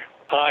buried in it.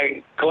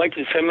 I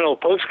collected Seminole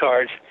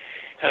postcards,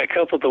 and a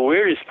couple of the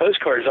weirdest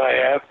postcards I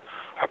have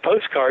are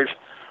postcards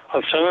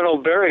of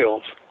Seminole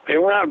burials. They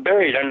were not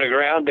buried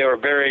underground. They were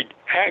buried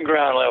at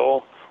ground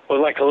level with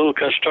like a little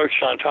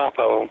construction on top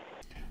of them.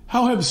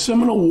 How have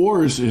Seminole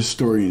Wars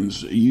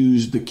historians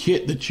used the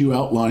kit that you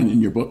outline in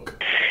your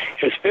book?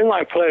 It's been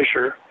my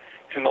pleasure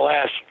in the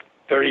last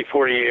 30,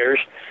 40 years,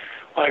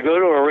 when I go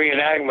to a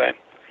reenactment,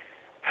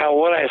 how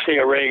what I see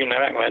at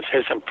reenactments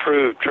has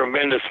improved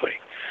tremendously.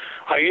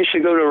 I used to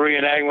go to a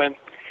reenactment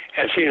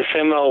and see a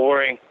Seminole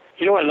wearing,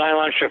 you know what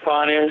nylon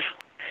chiffon is?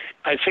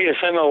 I'd see a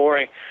Seminole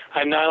wearing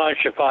a nylon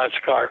chiffon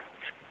scarf.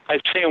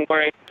 I'd see him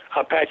wearing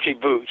Apache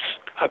boots.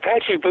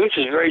 Apache boots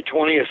is very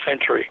 20th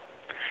century.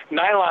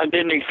 Nylon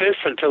didn't exist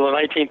until the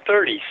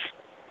 1930s.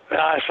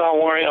 I saw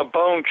him wearing a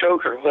bone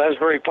choker. Well, that's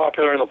very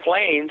popular in the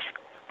plains,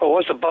 but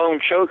what's a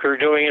bone choker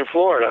doing in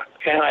Florida?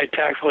 And I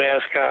tactfully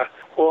asked,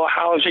 well,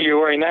 how is it you're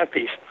wearing that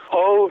piece?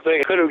 Oh,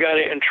 they could have got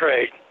it in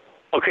trade.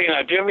 Okay,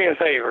 now do me a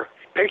favor.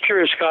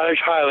 Picture a Scottish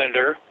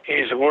Highlander.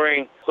 He's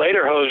wearing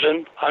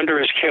lederhosen under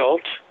his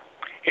kilt.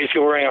 He's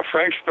wearing a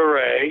French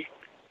beret.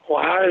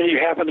 Well, how did you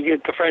happen to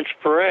get the French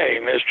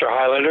beret, Mr.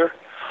 Highlander?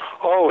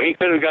 Oh, he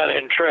could have got it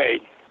in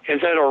trade.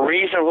 Is that a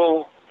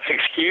reasonable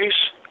excuse,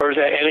 or is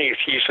that any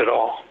excuse at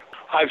all?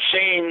 I've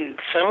seen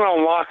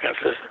Seminole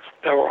moccasins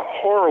that were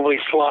horribly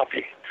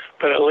sloppy,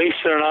 but at least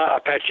they're not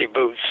Apache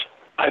boots.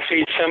 I've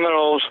seen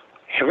Seminoles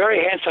in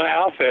very handsome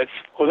outfits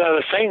without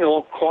a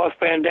single cloth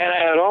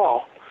bandana at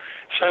all.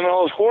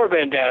 Seminoles wore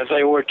bandanas.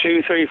 They wore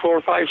 2, 3,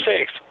 4, 5, 6.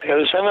 If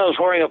the Seminole's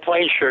wearing a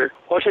plain shirt,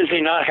 what does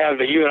he not have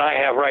that you and I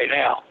have right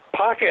now?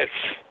 Pockets.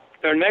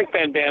 Their neck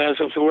bandanas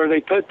is where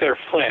they put their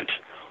flint,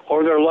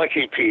 or their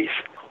lucky piece,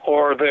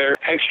 or their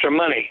extra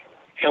money.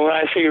 And when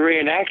I see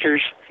reenactors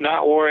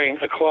not wearing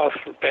a cloth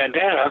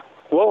bandana,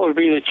 what would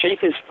be the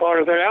cheapest part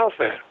of their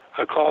outfit?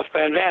 A cloth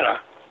bandana.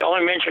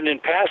 Only mentioned in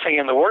passing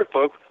in the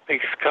workbook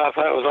because I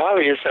thought it was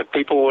obvious that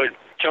people would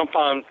jump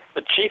on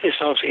the cheapest,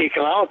 most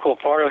economical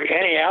part of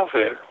any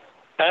outfit.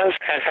 As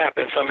has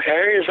happened, some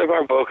areas of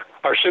our book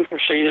are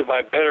superseded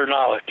by better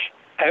knowledge.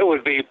 That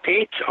would be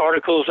Pete's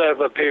articles that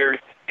have appeared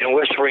in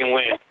Whispering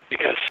Wind,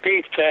 because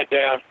Pete sat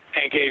down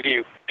and gave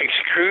you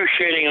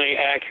excruciatingly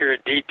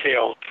accurate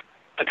details.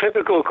 A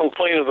typical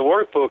complaint of the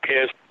workbook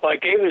is, well, I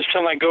gave this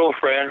to my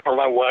girlfriend or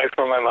my wife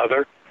or my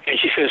mother, and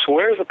she says,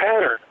 where's the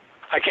pattern?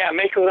 I can't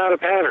make it without a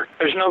pattern.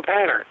 There's no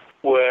pattern.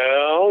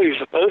 Well, you're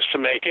supposed to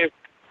make it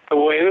the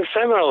way the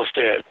Seminoles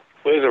did,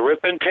 with a rip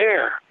and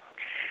tear.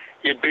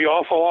 You'd be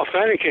awful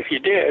authentic if you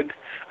did.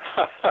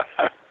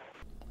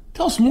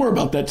 Tell us more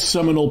about that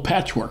Seminole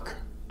patchwork.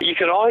 You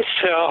can always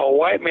tell a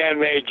white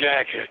man-made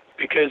jacket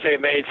because they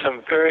made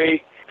some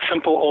very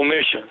simple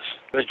omissions.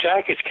 The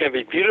jackets can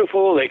be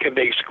beautiful, they can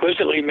be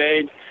exquisitely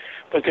made,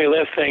 but they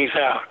left things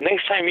out.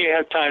 Next time you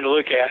have time to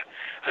look at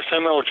a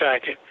Seminole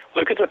jacket,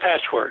 look at the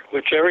patchwork,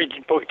 which every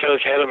book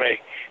tells you how to make.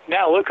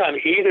 Now look on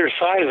either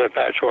side of the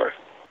patchwork.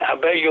 I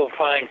bet you'll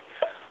find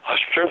a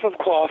strip of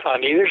cloth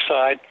on either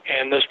side,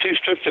 and those two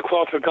strips of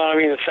cloth are going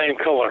to be the same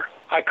color.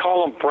 I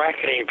call them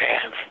bracketing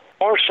bands.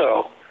 Or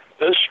so,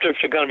 those strips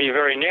are going to be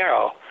very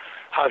narrow.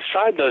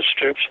 Outside those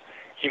strips,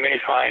 you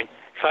may find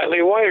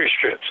slightly wider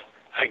strips.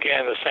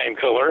 Again, the same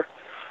color.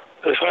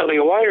 The slightly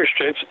wider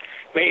strips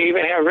may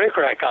even have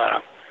rickrack on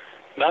them.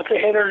 Not the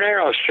inner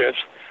narrow strips,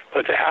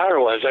 but the outer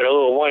ones that are a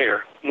little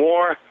wider.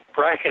 More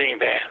bracketing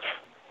bands.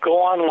 Go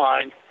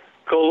online,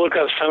 go look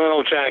up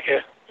Seminole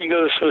jacket. You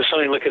go to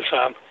Smithsonian, look at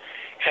some,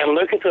 and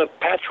look at the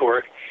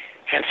patchwork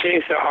and see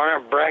if there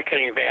aren't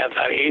bracketing bands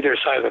on either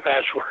side of the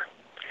patchwork.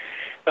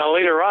 Now,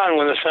 later on,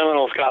 when the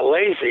Seminoles got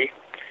lazy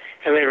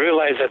and they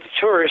realized that the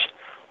tourists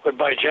would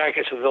buy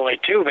jackets with only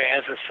 2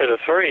 bands instead of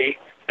 3,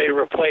 they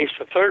replaced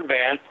the 3rd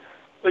band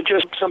with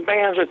just some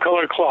bands of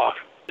colored cloth.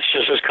 It's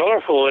just as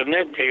colorful, isn't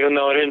it, even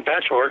though it isn't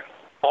patchwork?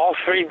 All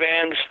 3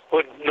 bands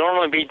would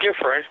normally be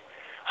different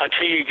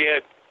until you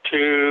get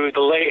to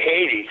the late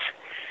 80s.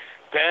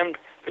 Then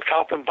the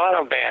top and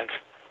bottom bands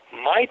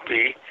might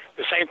be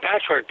the same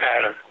patchwork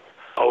pattern.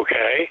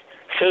 Okay,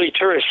 silly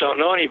tourists don't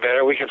know any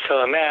better. We can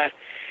tell them that.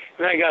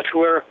 And then I got to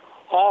where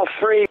all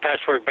 3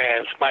 patchwork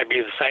bands might be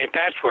the same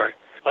patchwork.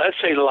 Well, that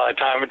saves a lot of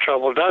time and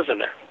trouble,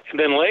 doesn't it? And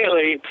then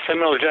lately,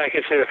 Seminole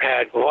jackets have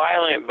had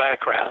violent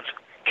backgrounds,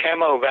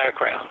 camo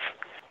backgrounds.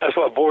 That's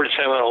what bored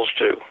Seminoles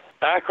do.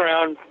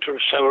 Background to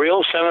some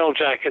real Seminole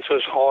jackets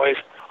was always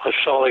a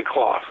solid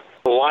cloth.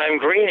 Lime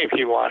green if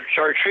you want,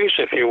 chartreuse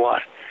if you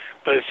want,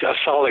 but it's a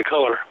solid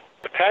color.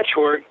 The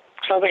patchwork,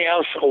 something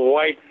else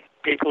white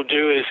people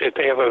do is if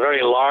they have a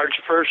very large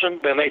person,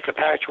 they make the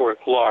patchwork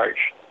large.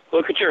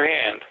 Look at your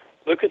hand.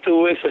 Look at the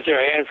width of your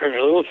hand from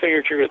your little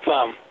finger to your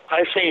thumb.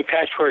 I've seen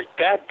patchwork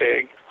that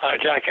big on a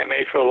jacket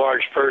made for a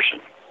large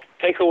person.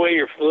 Take away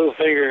your little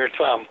finger and your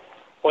thumb.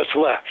 What's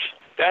left?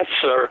 That,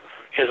 sir,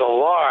 is a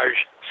large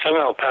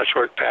Seminole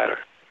patchwork pattern.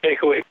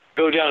 Take away.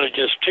 Go down to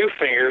just 2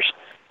 fingers.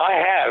 I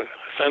have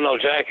Seminole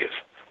jackets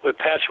with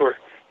patchwork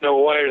no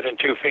wider than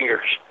 2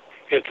 fingers.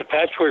 If the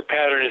patchwork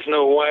pattern is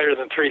no wider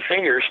than 3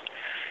 fingers,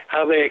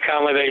 how do they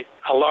accommodate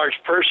a large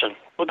person?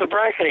 With the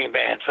bracketing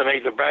bands. I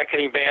make the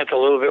bracketing bands a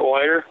little bit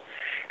wider,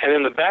 and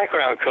then the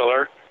background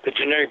color, the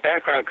generic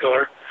background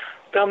color,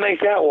 they'll make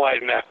that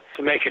wide enough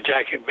to make a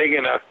jacket big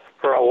enough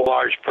for a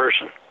large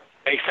person.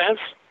 Make sense?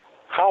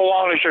 How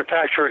long does your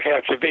patchwork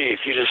have to be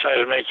if you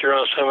decide to make your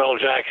own Seminole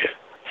jacket?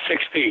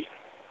 6 feet.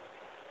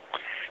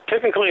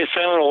 Typically, a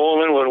Seminole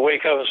woman would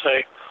wake up and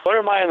say, what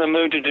am I in the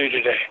mood to do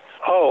today?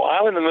 Oh,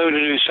 I'm in the mood to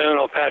do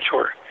Seminole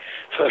patchwork.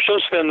 So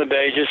she'll spend the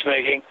day just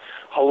making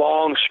a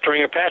long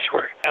string of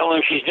patchwork. And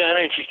when she's done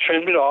it and she's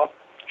trimmed it off,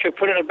 she'll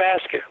put it in a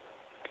basket.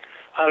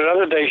 On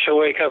another day, she'll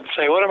wake up and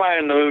say, what am I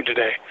in the mood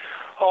today?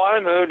 Oh,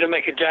 I'm in the mood to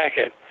make a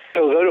jacket.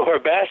 She'll go to her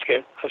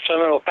basket of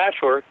Seminole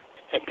patchwork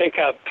and pick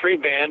out 3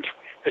 bands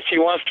that she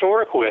wants to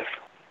work with.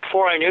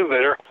 Before I knew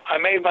better, I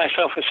made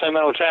myself a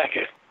Seminole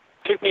jacket.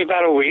 It took me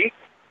about a week.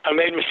 I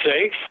made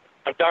mistakes.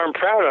 I'm darn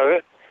proud of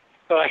it,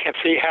 but I can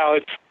see how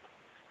it's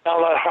not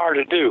a lot hard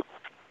to do.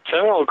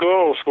 Seminole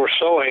girls were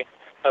sewing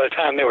by the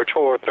time they were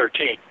 12 or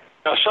 13.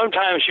 Now,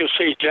 sometimes you'll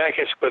see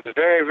jackets with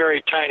very,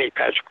 very tiny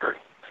patchwork.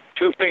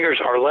 2 fingers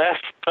or less.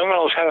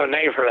 Seminoles have a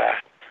name for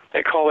that.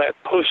 They call that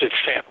postage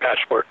stamp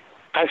patchwork.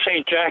 I've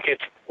seen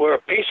jackets where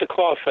a piece of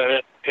cloth in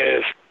it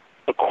is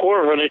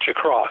 1/4 inch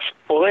across.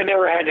 Well, they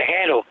never had to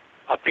handle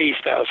a piece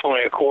that was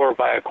only 1/4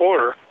 by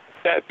 1/4.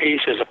 That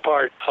piece is a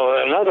part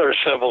of another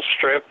assembled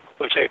strip,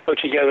 which they put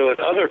together with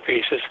other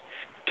pieces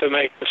to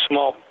make the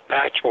small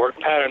patchwork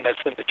pattern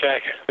that's in the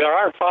jacket. There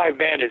are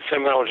 5-banded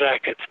Seminole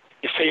jackets.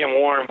 You see them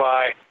worn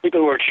by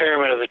people who are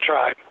chairmen of the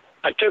tribe.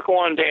 I took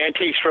one to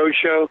Antiques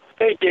Roadshow.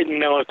 They didn't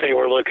know what they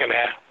were looking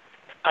at.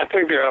 I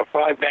figure a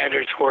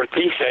 5-bander's worth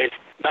these days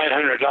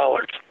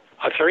 $900.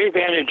 A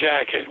 3-banded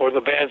jacket where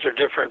the bands are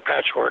different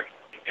patchwork.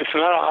 It's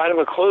not an item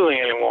of clothing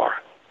anymore.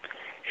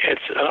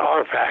 It's an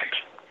artifact.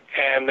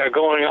 And they're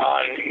going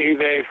on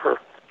eBay for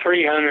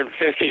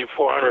 $350 to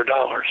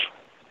 $400.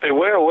 They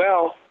wear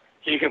well.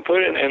 You can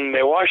put it in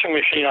the washing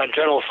machine on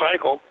General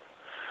Cycle.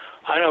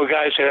 I know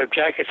guys that have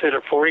jackets that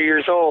are 40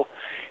 years old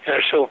and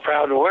are still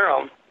proud to wear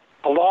them.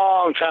 A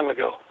long time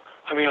ago,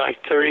 I mean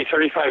like 30,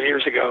 35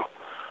 years ago,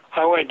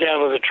 I went down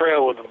to the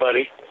trail with a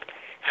buddy,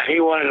 and he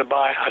wanted to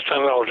buy a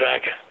Seminole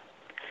jacket.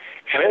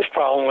 And his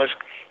problem was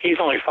he's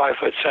only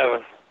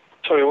 5'7".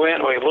 So we went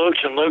and we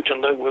looked and looked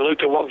and looked. We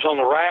looked at what was on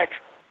the rack.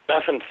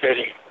 Nothing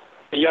fitting.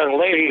 The young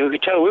lady who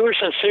could tell we were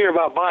sincere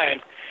about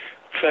buying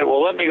said,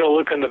 well, let me go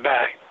look in the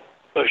back.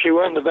 So she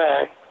went in the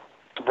back,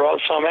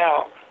 brought some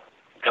out,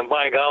 and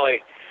by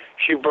golly,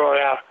 she brought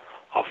out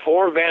a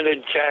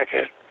 4-banded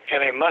jacket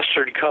in a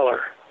mustard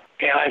color.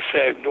 And I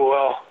said,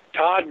 well,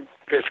 Todd,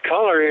 this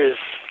color is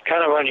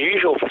kind of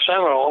unusual for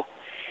Seminole.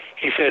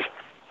 He says,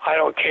 I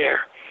don't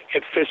care.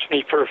 It fits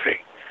me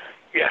perfect.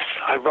 Yes,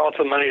 I brought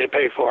the money to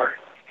pay for it.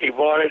 He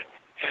bought it,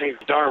 and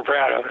he's darn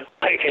proud of it.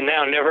 I can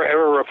now never,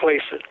 ever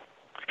replace it.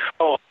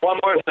 Oh, one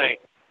more thing.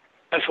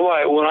 That's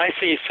why when I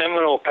see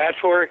Seminole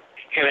patchwork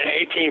in an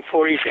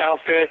 1840s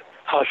outfit,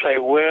 I'll say,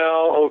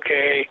 well,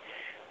 okay,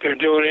 they're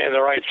doing it in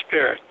the right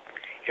spirit.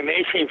 In the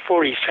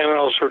 1840s,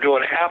 Seminoles were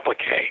doing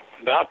applique,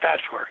 not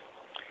patchwork.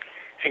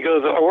 And go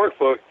to the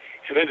workbook,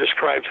 and it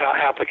describes how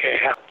applique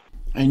happened.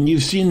 And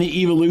you've seen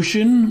the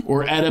evolution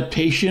or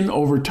adaptation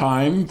over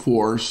time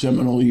for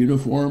Seminole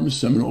uniforms,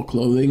 Seminole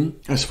clothing,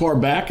 as far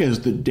back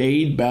as the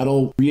Dade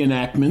battle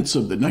reenactments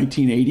of the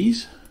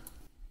 1980s?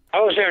 I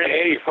was there in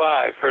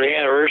 85 for the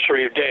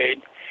anniversary of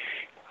Dade.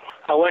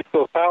 I went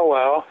to a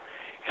powwow,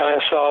 and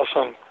I saw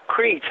some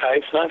Creek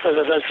types, not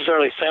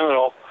necessarily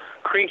Seminole,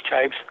 Creek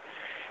types,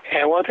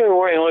 and what they were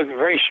wearing looked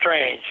very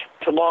strange.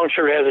 The long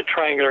shirt has a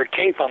triangular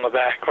cape on the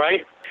back,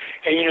 right?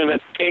 And you know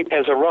that cape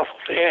has a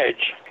ruffled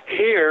edge.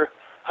 Here,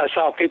 I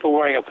saw people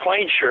wearing a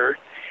plain shirt,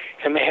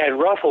 and they had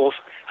ruffles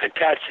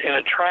attached in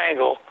a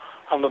triangle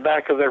on the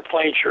back of their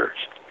plain shirts.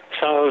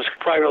 Some of those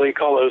privately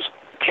call those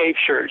cape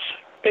shirts.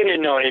 They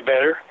didn't know any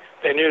better.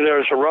 They knew there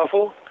was a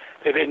ruffle.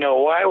 They didn't know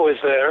why it was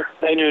there.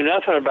 They knew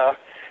nothing about it.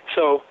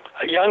 So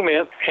a young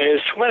man in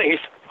his 20s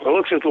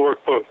looks at the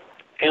workbook,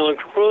 and it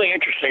looked really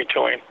interesting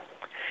to him.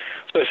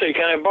 So I said,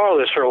 can I borrow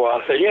this for a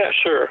while? I said, yeah,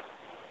 sure.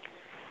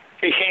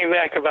 He came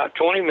back about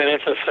 20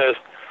 minutes and says,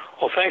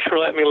 well, thanks for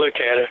letting me look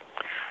at it.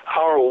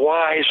 Our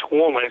wise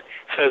woman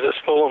says it's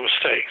full of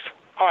mistakes.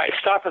 All right,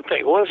 stop and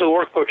think. What does the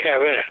workbook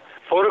have in it?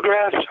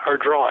 Photographs or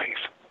drawings?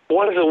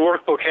 What does the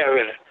workbook have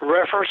in it?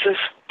 References,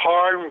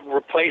 hard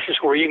places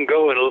where you can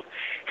go and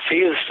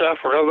see the stuff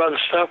or know about the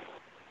stuff?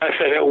 I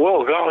said,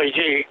 well, golly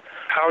gee,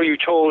 how are you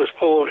told it's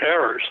full of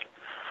errors?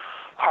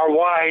 Our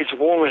wise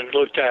woman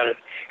looked at it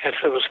and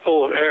said it was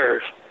full of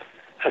errors.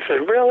 I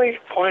said, really?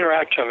 Point her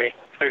out to me.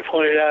 So he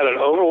pointed out an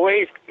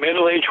overweight,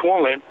 middle-aged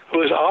woman who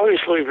was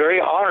obviously very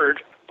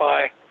honored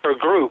by her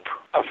group.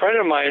 A friend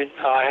of mine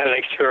had an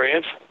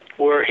experience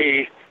where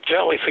he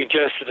gently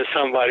suggested to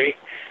somebody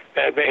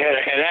that they had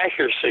an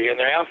inaccuracy in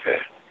their outfit.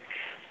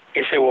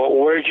 He said, well,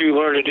 where did you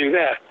learn to do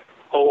that?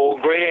 Oh,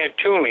 Great Aunt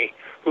Toomey,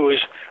 who was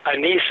a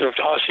niece of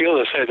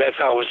Osceola, said that's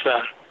how it was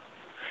done.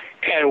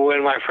 And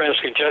when my friend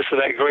suggested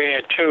that Great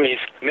Aunt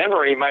Toomey's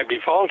memory might be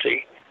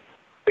faulty,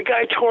 the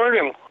guy told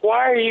him,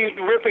 why are you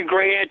ripping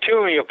Great Aunt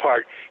Toomey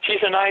apart?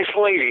 She's a nice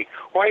lady.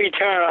 Why are you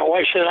tearing her?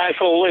 Why she's a nice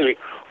old lady?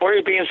 Why are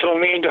you being so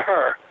mean to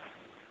her?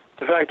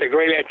 The fact that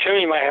Great Aunt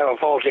Toomey might have a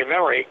faulty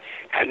memory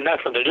had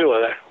nothing to do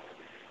with it.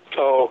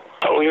 So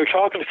when you're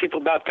talking to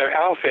people about their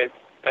outfit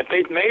that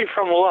they've made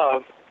from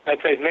love, that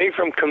they've made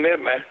from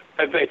commitment,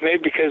 that they've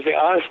made because they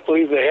honestly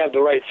believe they have the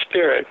right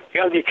spirit,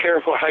 you got to be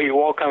careful how you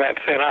walk on that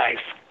thin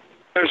ice.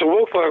 There's a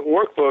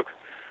workbook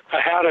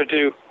on how to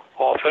do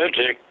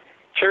authentic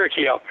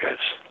Cherokee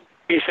outfits.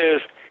 He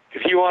says,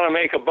 if you want to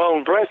make a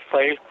bone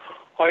breastplate,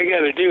 all you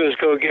got to do is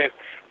go get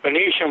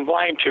Venetian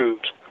blind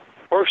tubes.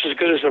 Works as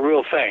good as the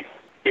real thing.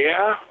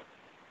 Yeah?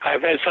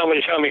 I've had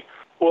somebody tell me,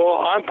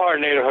 well, I'm part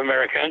Native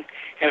American,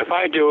 and if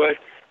I do it,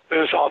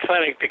 it's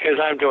authentic because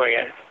I'm doing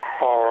it.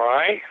 All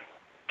right?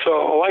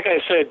 So, like I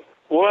said,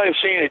 what I've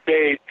seen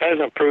today has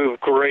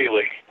improved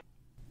greatly.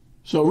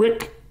 So,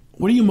 Rick,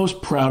 what are you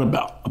most proud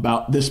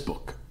about this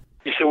book?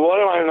 You said, what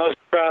am I most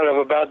proud of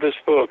about this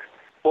book?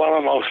 What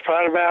I'm most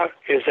proud about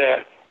is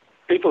that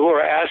people who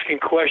are asking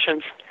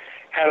questions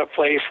had a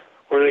place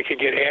where they could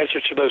get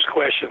answers to those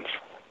questions.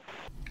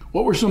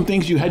 What were some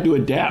things you had to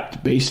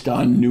adapt based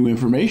on new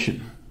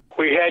information?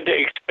 We had to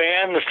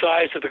expand the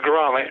size of the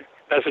grommet.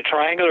 That's a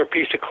triangular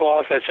piece of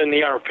cloth that's in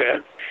the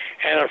armpit.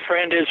 And a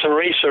friend did some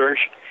research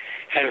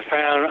and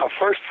found a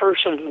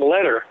first-person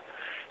letter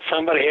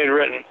somebody had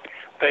written.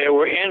 They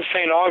were in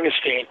St.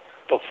 Augustine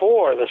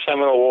before the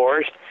Seminole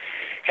Wars,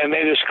 and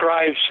they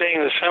described seeing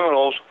the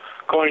Seminoles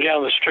going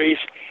down the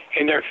streets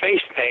in their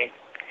face paint.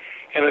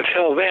 And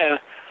until then,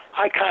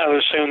 I kind of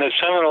assumed that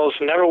Seminoles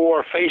never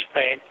wore face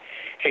paint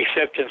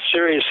except in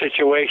serious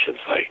situations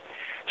like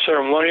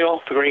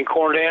ceremonial, the Green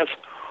Corn Dance,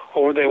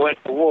 or when they went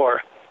to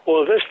war.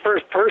 Well, if this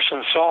first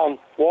person saw them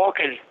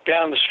walking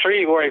down the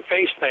street wearing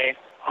face paint,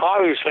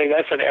 obviously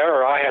that's an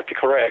error I have to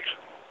correct.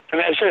 And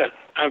that's it.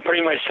 I'm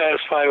pretty much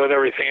satisfied with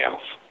everything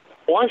else.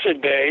 Once a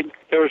day,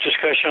 there was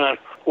discussion on,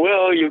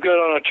 well, you've got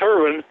on a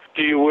turban,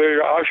 do you wear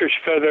your ostrich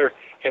feather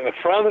in the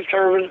front of the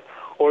turban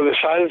or the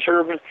side of the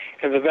turban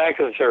and the back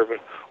of the turban?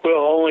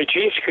 Well, only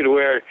chiefs could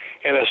wear it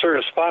in a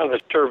certain spot of the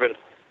turban.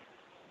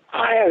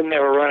 I have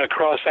never run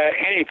across that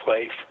any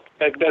place.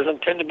 That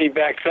doesn't tend to be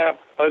backed up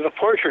by the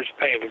portraits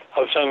painted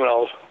of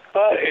Seminoles.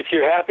 But if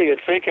you're happy to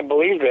think and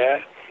believe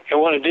that and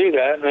want to do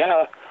that,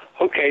 now,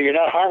 okay, you're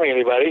not harming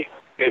anybody.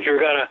 If you're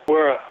going to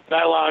wear a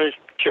nylon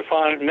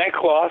chiffon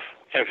neckcloth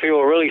and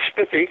feel really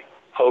spiffy,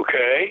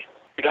 okay,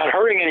 you're not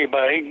hurting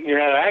anybody, you're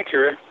not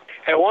accurate.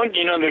 At one,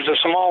 there's a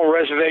small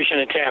reservation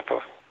in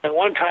Tampa. At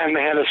one time,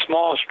 they had a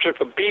small strip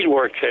of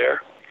beadwork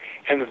there,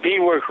 and the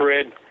beadwork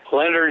read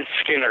Leonard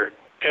Skinner,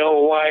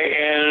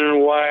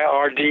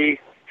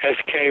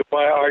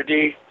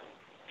 LYNYRD-SKYRD.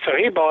 So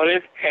he bought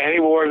it, and he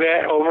wore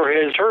that over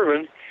his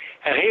turban,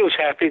 and he was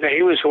happy that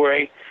he was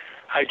wearing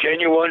a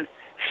genuine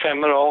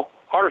Seminole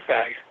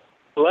artifact.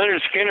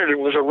 Leonard Skinner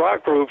was a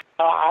rock group,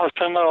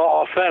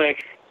 Seminole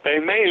authentic. They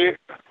made it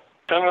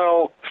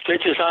Seminole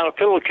stitches on a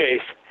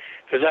pillowcase.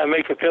 Does that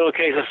make the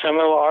pillowcase a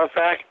Seminole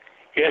artifact?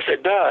 Yes,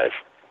 it does.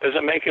 Does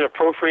it make it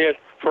appropriate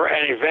for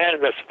an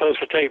event that's supposed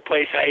to take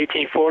place in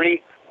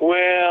 1840?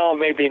 Well,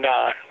 maybe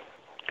not.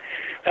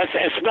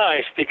 It's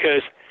nice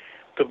because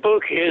the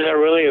book isn't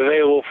really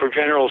available for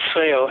general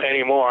sale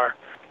anymore.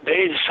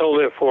 They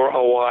sold it for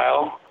a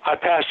while. I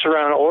passed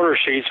around order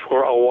sheets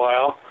for a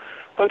while,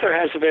 but there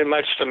hasn't been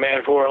much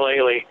demand for it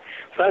lately.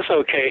 So that's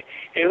okay.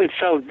 If it's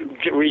so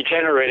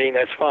regenerating,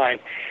 that's fine.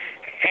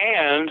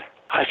 And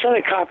I sent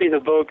a copy of the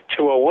book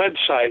to a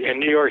website in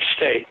New York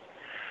State.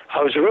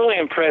 I was really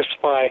impressed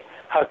by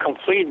how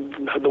complete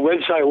the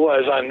website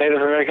was on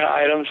Native American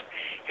items.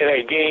 It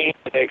had games,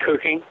 it had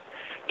cooking.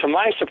 To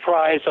my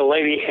surprise, the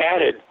lady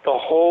added the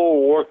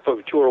whole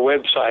workbook to her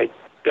website,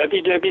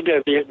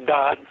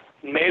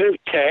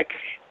 www.nativetech,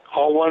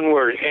 all one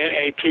word,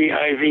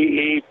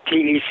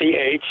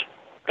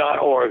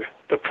 NATIVETECH.org.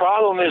 The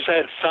problem is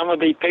that some of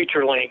the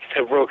picture links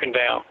have broken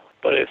down,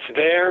 but it's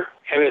there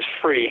and it's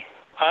free.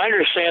 I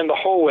understand the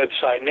whole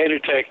website,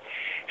 Native Tech,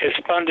 is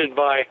funded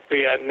by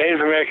the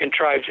Native American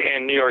tribes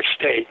in New York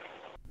State.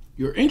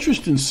 Your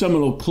interest in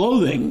Seminole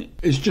clothing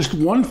is just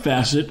one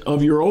facet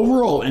of your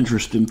overall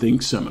interest in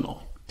things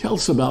Seminole. Tell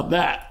us about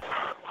that.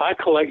 I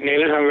collect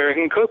Native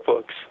American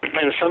cookbooks,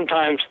 and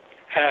sometimes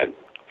at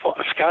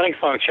scouting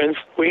functions,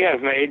 we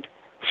have made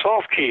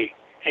soft key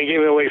and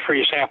given away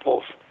free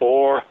samples.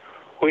 Or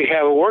we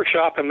have a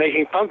workshop in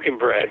making pumpkin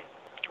bread,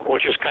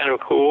 which is kind of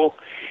cool,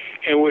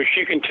 in which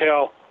you can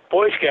tell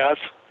Boy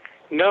Scouts,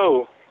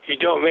 no, you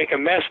don't make a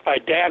mess by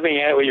dabbing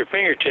at it with your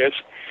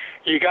fingertips.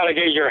 You got to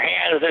get your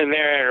hands in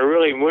there and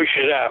really mush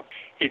it up.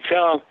 You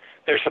tell them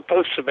they're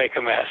supposed to make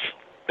a mess.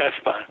 That's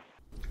fun.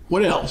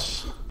 What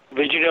else?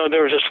 Did you know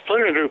there was a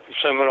splinter group of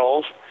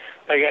Seminoles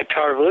that got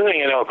tired of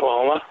living in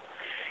Oklahoma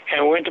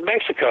and went to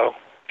Mexico?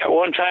 At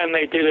one time,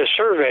 they did a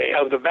survey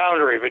of the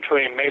boundary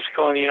between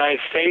Mexico and the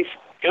United States.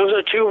 It was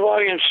a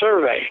 2-volume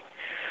survey.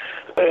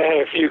 It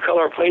had a few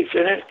color plates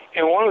in it,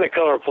 and one of the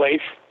color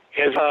plates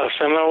is a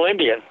Seminole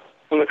Indian.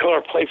 When the color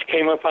plates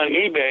came up on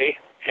eBay,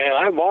 and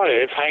I bought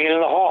it, it's hanging in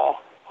the hall,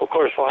 of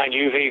course, behind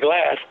UV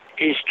glass.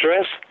 He's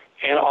dressed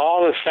in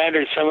all the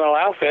standard Seminole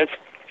outfits,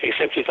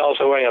 except he's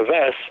also wearing a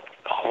vest.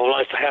 Oh,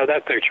 nice to have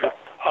that picture.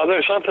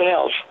 There's something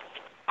else.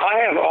 I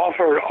have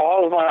offered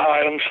all of my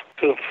items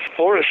to the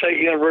Florida State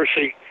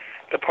University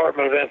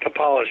Department of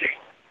Anthropology.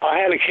 I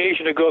had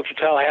occasion to go up to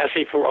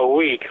Tallahassee for a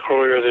week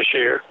earlier this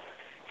year,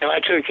 and I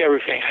took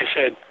everything. I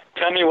said,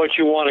 tell me what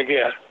you want to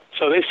get.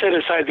 So they set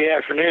aside the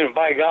afternoon, and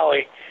by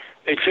golly,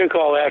 they took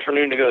all the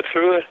afternoon to go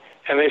through it,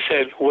 and they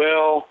said,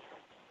 well,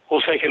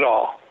 we'll take it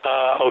all.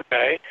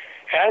 Okay.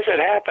 As it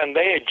happened,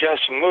 they had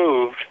just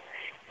moved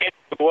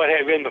into what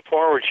had been the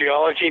former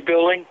geology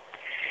building,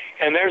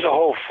 and there's a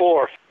whole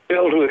floor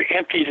filled with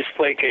empty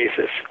display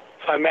cases.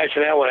 So I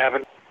imagine that would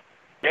happen.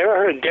 Ever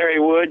heard of Dairy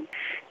Wood?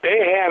 They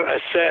have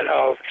a set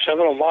of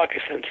Seminole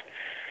moccasins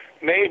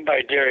made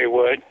by Dairy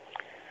Wood,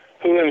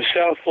 who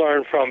himself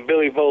learned from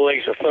Billy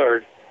Bowlegs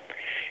III,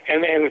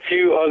 and they have a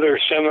few other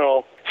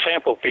Seminole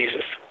sample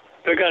pieces.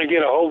 They're going to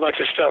get a whole bunch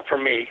of stuff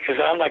from me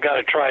because I'm not going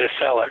to try to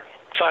sell it.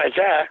 Besides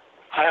that,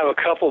 I have a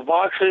couple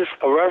boxes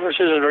of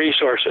references and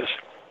resources.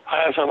 I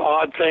have some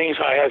odd things.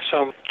 I have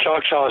some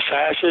Choctaw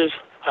sashes.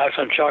 I have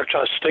some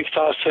Choctaw sticks.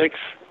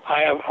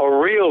 I have a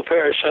real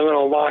pair of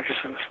Seminole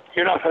moccasins.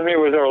 You're not familiar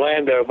with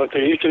Orlando, but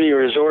there used to be a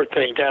resort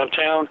thing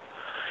downtown,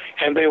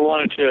 and they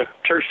wanted to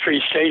Church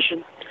Street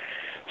Station.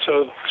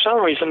 So for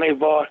some reason they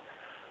bought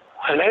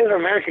a Native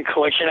American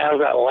collection out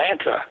of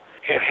Atlanta.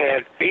 It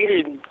had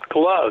beaded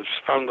gloves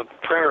from the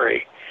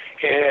prairie.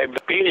 It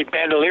had beaded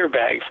bandolier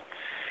bags.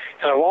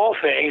 And of all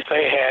things,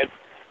 they had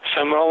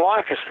Seminole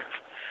moccasins.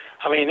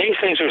 I mean, these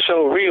things are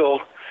so real,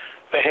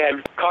 they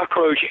had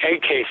cockroach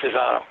egg cases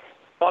on them.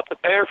 Bought the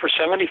pair for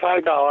 $75.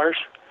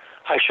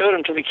 I showed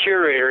them to the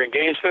curator in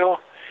Gainesville.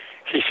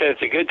 She said,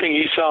 it's a good thing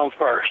you saw them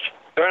first.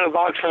 They're in a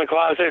box in the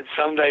closet.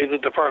 Someday the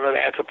Department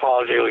of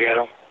Anthropology will get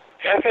them.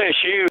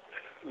 FSU,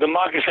 the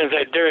moccasins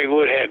that Derek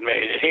Wood had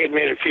made, and he had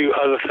made a few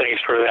other things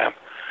for them.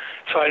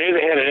 So I knew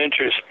they had an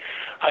interest.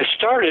 I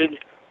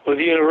started with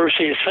the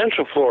University of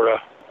Central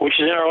Florida, which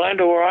is in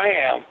Orlando where I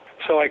am.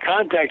 So I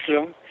contacted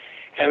them,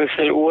 and they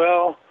said,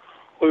 well,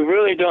 we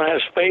really don't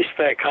have space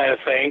for that kind of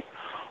thing.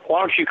 Why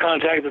don't you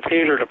contact the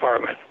theater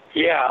department?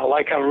 Yeah,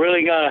 like I'm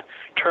really going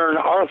to turn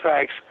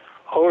artifacts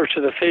over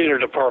to the theater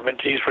department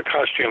to use for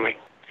costuming.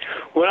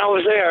 When I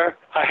was there,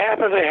 I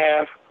happened to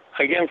have,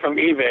 again from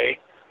eBay,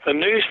 the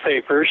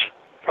newspapers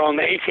from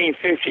the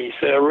 1850s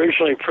that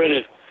originally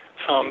printed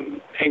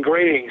some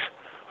engravings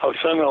of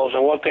Seminoles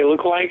and what they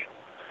look like.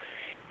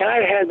 And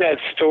I had that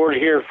stored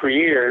here for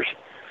years.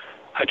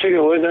 I took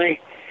it with me,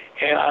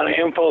 and on an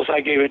impulse,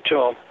 I gave it to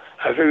them.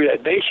 I figured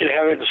that they should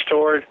have it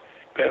stored,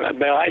 but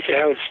I should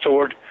have it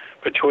stored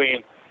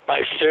between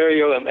my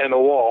stereo and the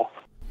wall.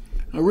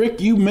 Now, Rick,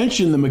 you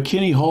mentioned the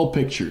McKinney Hall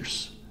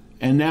pictures,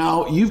 and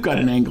now you've got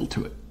an angle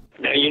to it.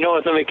 Now, you know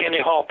what the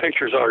McKinney Hall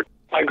pictures are.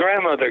 My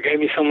grandmother gave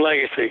me some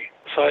legacy,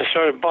 so I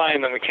started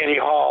buying the McKinney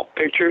Hall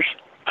pictures.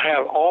 I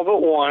have all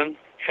but one,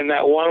 and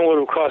that one would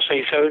have cost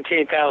me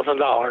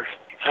 $17,000.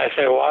 I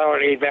said, well, I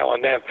don't need that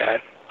one that bad.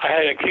 I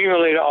had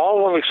accumulated all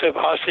of them except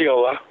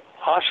Osceola.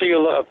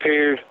 Osceola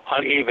appeared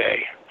on eBay.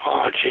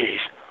 Oh, geez.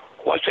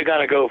 What's it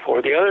going to go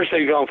for? The others,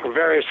 they've gone for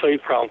variously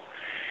from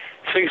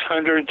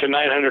 $600 to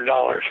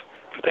 $900,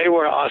 but they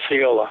were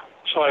Osceola.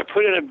 So I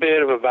put in a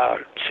bid of about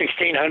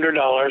 $1,600,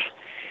 and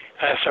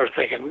I started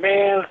thinking,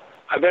 man,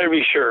 I better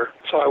be sure.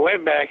 So I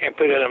went back and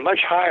put in a much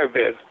higher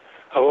bid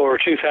of over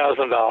 $2,000.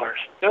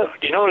 Do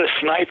you know what a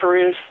sniper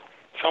is?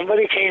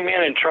 Somebody came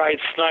in and tried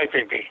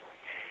sniping me.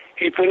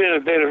 He put in a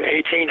bid of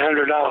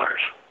 $1,800.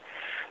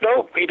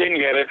 Nope, he didn't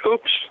get it.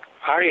 Oops,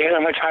 I already had a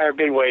much higher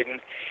bid waiting.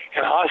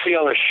 And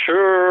Osceola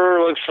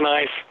sure looks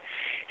nice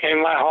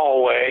in my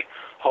hallway,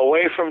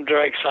 away from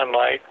direct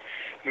sunlight,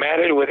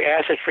 matted with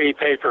acid-free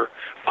paper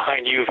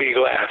behind UV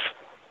glass.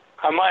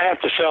 I might have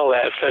to sell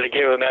that instead of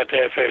giving that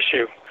to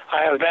FSU.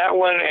 I have that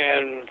one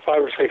and 5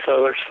 or 6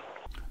 others.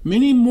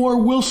 Minnie Moore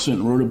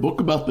Wilson wrote a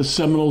book about the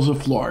Seminoles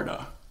of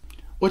Florida.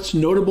 What's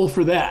notable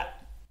for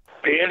that?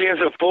 The Indians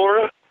of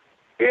Florida?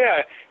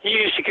 Yeah, you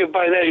used to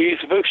buy that at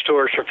used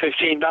bookstores for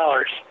 $15.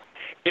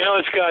 You know,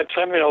 it's got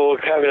Seminole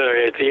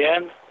vocabulary at the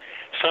end.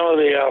 Some of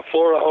the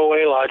Florida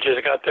OA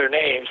lodges got their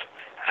names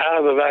out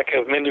of the back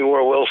of Minnie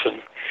Moore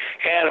Wilson.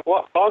 And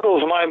what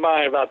boggles my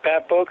mind about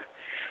that book,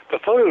 the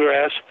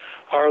photographs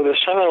are of the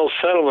Seminole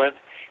settlement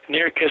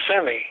near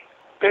Kissimmee.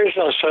 There's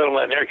no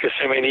settlement near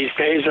Kissimmee these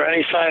days or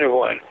any sign of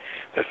one.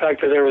 The fact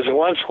that there was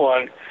once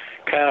one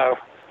kind of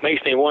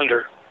makes me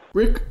wonder.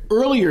 Rick,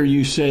 earlier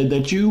you said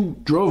that you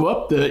drove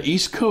up the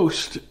East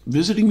Coast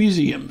visiting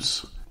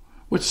museums.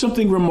 What's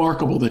something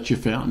remarkable that you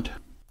found?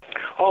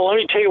 Oh, let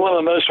me tell you one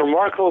of the most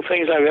remarkable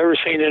things I've ever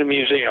seen in a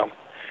museum.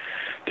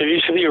 There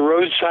used to be a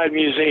roadside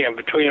museum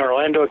between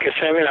Orlando and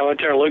Kissimmee, and I went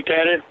there and looked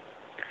at it.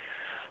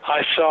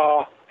 I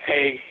saw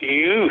a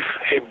youth,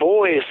 a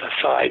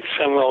boy's-side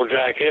Seminole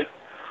jacket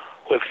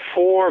with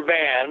 4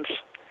 bands,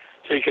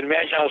 so you can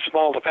imagine how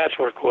small the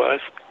patchwork was,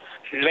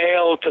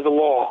 nailed to the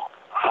wall.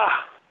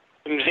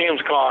 The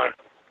museum's gone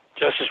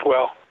just as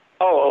well.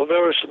 Oh,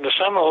 there was the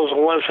Seminoles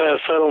once had a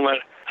settlement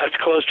that's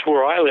close to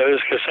where I live is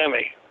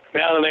Kissimmee.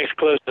 Now the next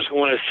closest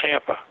one is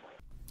Tampa.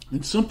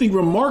 And something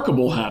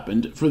remarkable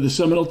happened for the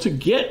Seminole to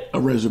get a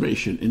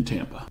reservation in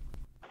Tampa.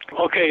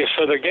 Okay,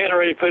 so they're getting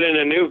ready to put in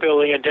a new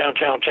building in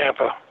downtown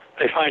Tampa.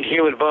 They find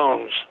human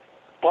bones.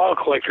 Bottle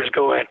collectors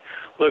go in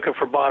looking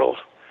for bottles.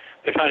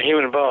 They found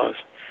human bones.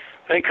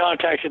 They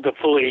contacted the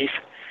police.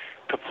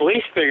 The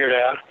police figured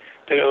out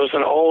that it was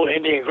an old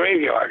Indian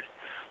graveyard.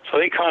 So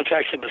they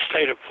contacted the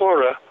state of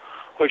Florida,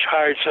 which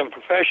hired some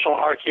professional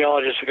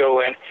archaeologists to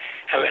go in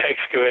and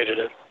excavated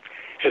it.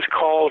 It's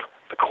called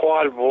the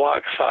Quad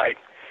Block Site,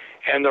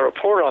 and the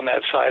report on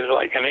that site is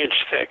like an inch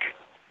thick.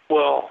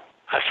 Well,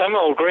 a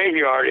Seminole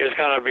graveyard is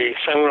going to be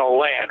Seminole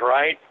land,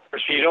 right?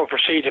 So you don't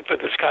proceed to put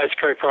the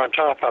skyscraper on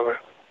top of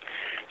it.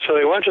 So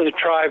they went to the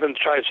tribe, and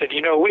the tribe said,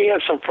 you know, we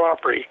have some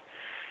property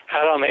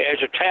out on the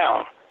edge of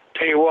town.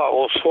 Tell you what,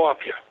 we'll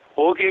swap you.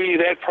 We'll give you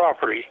that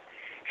property,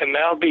 and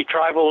that'll be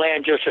tribal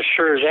land just as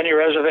sure as any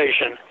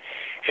reservation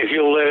if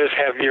you'll let us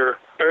have your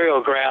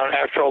burial ground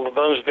after all the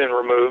bones have been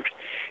removed,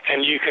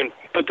 and you can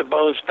put the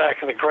bones back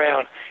in the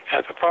ground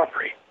at the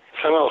property.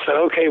 Seminoles said,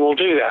 okay, we'll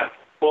do that.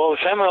 Well,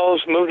 the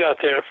Seminoles moved out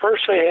there.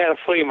 First, they had a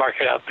flea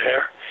market out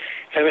there,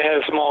 and they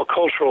had a small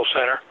cultural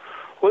center,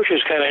 which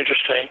was kind of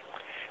interesting.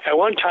 At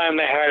one time,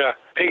 they hired a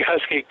big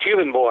husky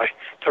Cuban boy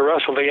to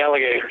wrestle the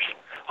alligators.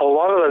 A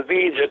lot of the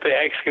beads that they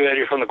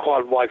excavated from the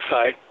Quad Block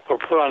site were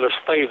put on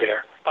display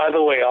there. By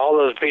the way, all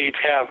those beads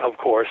have, of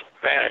course,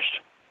 vanished.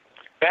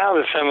 Now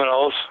the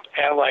Seminoles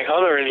have, like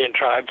other Indian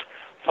tribes,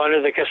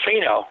 funded the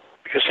casino.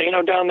 The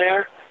casino down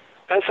there,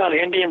 that's on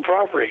Indian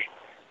property.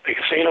 The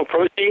casino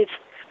proceeds,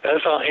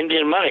 that's on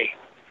Indian money.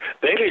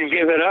 They didn't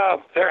give it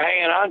up. They're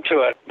hanging on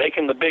to it,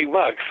 making the big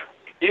bucks.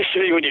 Used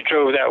to be when you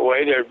drove that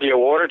way, there'd be a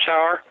water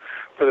tower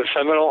for the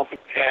Seminole,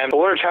 and the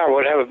water tower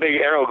would have a big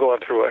arrow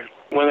going through it.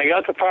 When they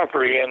got the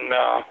property in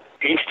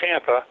East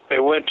Tampa, they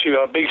went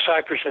to Big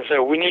Cypress and said,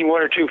 we need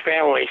one or two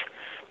families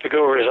to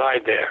go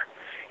reside there.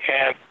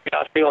 And the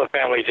Osceola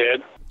family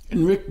did.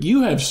 And Rick,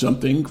 you have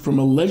something from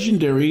a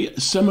legendary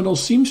Seminole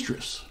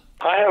seamstress.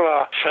 I have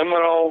a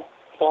Seminole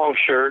long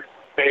shirt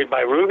made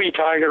by Ruby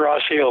Tiger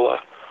Osceola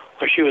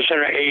when she was in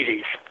her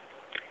 80s.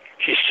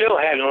 She still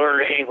hadn't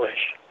learned English.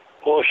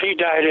 Well, she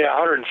died at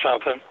 100 and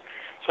something,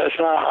 so it's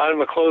not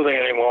item of clothing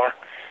anymore.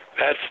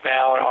 That's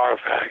now an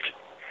artifact.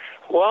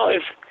 Well,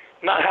 it's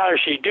not how does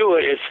she do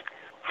it, it's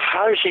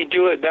how does she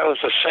do it that was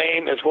the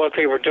same as what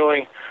they were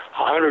doing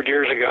 100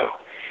 years ago.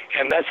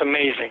 And that's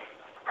amazing.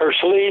 Her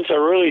sleeves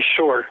are really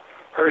short.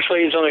 Her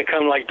sleeves only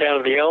come like down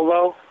to the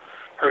elbow.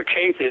 Her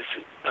cape is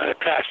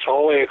attached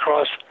all the way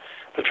across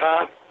the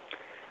top.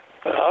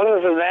 But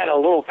other than that, a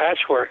little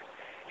patchwork,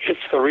 it's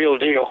the real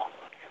deal.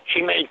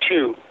 She made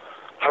two,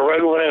 a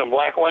red one and a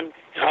black one.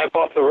 And I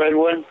bought the red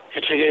one,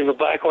 and she gave the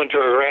black one to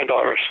her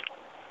granddaughters.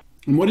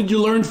 And what did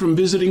you learn from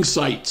visiting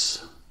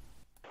sites?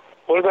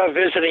 What about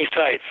visiting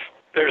sites?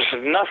 There's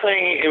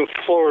nothing in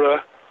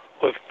Florida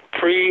with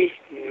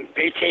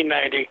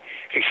pre-1890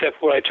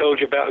 except what I told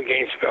you about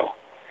Gainesville.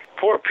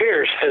 Fort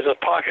Pierce has a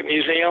pocket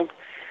museum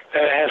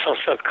that has some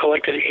stuff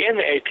collected in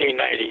the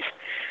 1890s.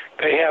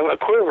 They have a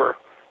quiver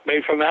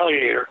made from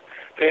alligator.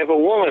 They have a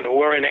woman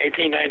wearing an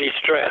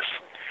 1890s dress.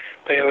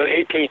 They have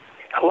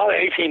a lot of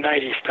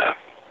 1890s stuff.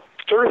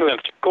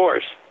 Sturtevant, of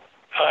course.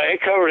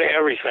 It covered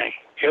everything.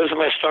 It was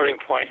my starting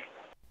point.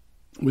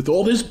 With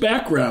all this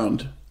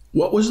background,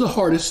 what was the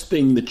hardest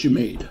thing that you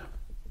made,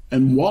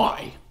 and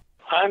why?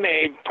 I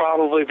made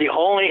probably the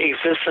only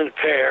existent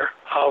pair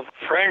of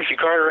fringe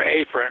garter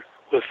apron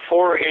with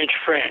 4-inch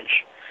fringe,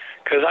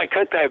 because I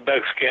cut that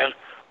buckskin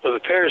with a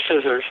pair of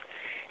scissors,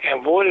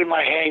 and boy did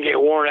my hand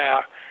get worn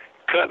out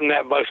cutting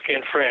that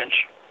buckskin fringe.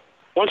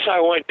 Once I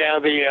went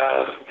down the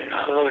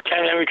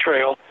 10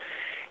 Trail,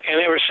 and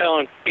they were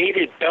selling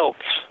beaded belts.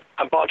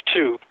 I bought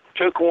two,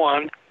 took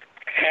one,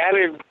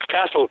 added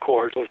tassel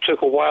cords, which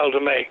took a while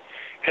to make,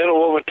 hit a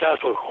woven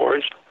tassel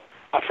cords.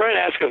 A friend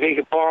asked if he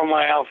could borrow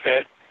my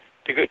outfit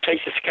to go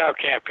take to scout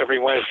camp every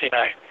Wednesday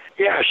night.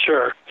 Yeah,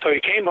 sure. So he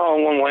came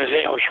home one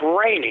Wednesday, and it was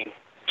raining.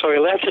 So he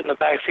left it in the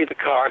backseat of the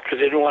car because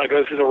he didn't want to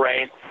go through the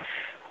rain.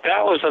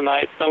 That was the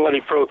night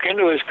somebody broke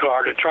into his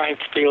car to try and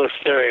steal a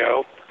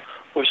stereo,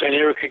 which they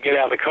never could get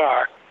out of the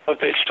car, but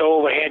they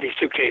stole the handy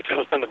suitcase that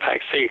was in the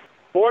back seat.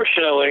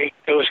 Fortunately,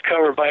 it was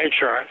covered by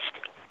insurance.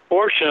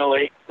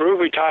 Fortunately,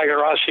 Ruby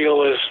Tiger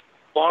Osceola's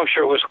long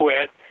shirt was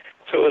wet,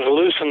 so it was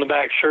loose in the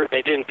back shirt.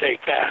 They didn't take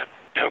that.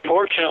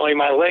 Unfortunately,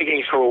 my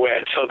leggings were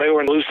wet, so they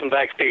were loose in the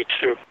back seat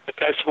too. But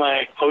that's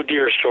my oh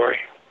dear story.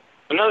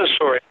 Another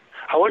story.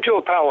 I went to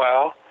a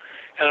powwow,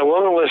 and a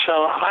woman was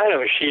selling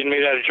items she'd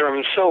made out of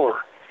German silver.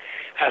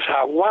 I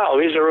thought, wow,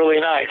 these are really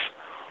nice.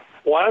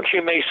 Why don't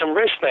you make some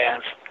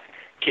wristbands?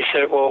 She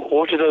said, well,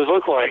 what do those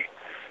look like?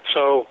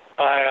 So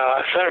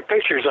I sent her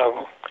pictures of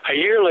them. A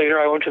year later,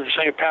 I went to the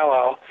same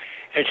powwow,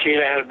 and she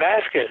had a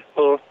basket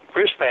full of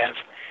wristbands.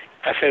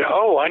 I said,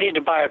 oh, I need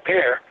to buy a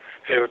pair.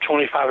 They were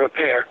 $25 a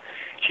pair.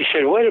 She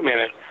said, wait a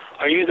minute.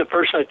 Are you the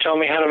person that told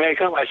me how to make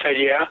them? I said,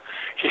 yeah.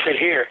 She said,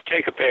 here,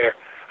 take a pair.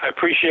 I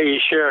appreciate you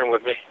sharing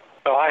with me.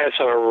 So I had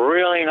some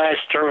really nice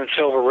German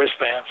silver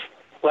wristbands.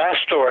 Last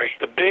story,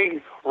 the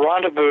big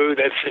rendezvous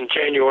that's in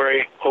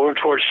January over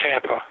towards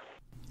Tampa.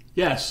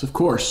 Yes, of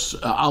course,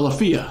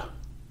 Alafia.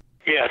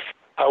 Yes,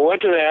 I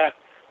went to that.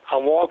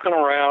 I'm walking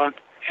around,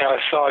 and I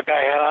saw a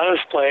guy had on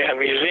display a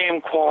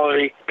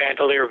museum-quality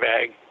bandolier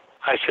bag.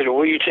 I said,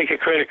 will you take a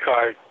credit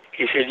card?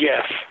 He said,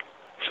 yes.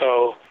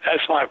 So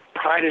that's my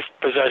prized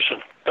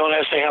possession. Don't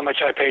ask me how much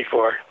I paid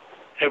for it.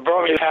 It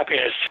brought me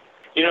happiness.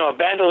 You know, a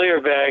bandolier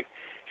bag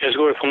is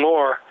worth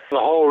more than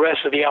the whole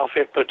rest of the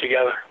outfit put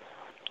together.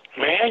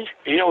 Man,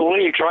 you know,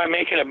 when you try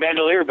making a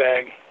bandolier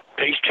bag,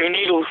 takes 2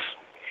 needles.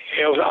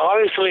 It was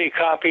obviously a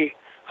copy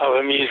of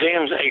a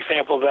museum's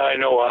example that I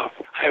know of.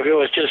 If it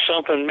was just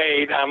something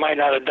made, I might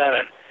not have done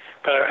it,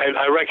 but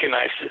I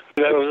recognized it.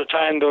 That was a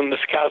time when the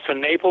scouts in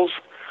Naples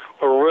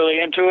were really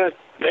into it.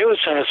 They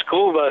would send a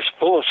school bus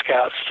full of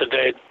scouts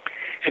today.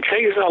 It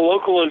takes a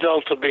local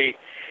adult to be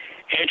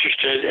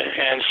interested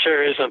and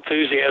share his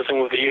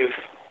enthusiasm with the youth.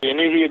 You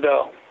need the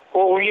adult.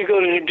 Well, when you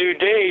go to do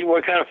date,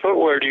 what kind of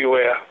footwear do you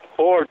wear?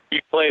 Or do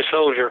you play a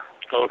soldier?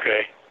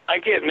 Okay. I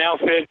get an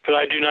outfit, but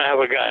I do not have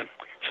a gun.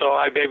 so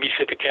I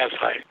babysit the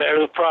campsite.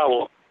 There's a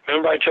problem.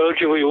 Remember I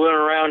told you we went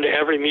around to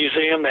every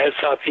museum that had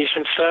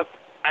Southeastern stuff?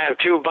 I have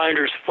 2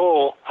 binders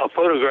full of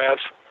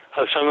photographs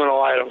of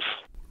Seminole items.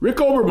 Rick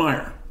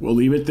Obermeyer, we'll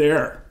leave it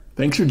there.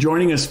 Thanks for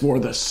joining us for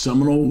the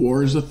Seminole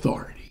Wars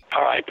Authority.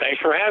 All right, thanks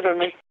for having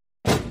me.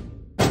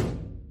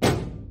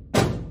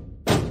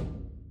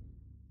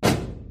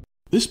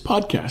 This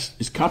podcast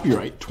is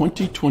copyright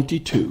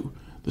 2022,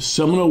 the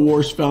Seminole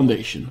Wars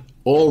Foundation,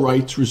 all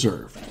rights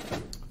reserved.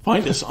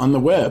 Find us on the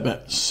web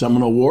at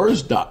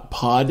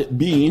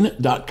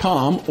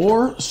seminolewars.podbean.com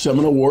or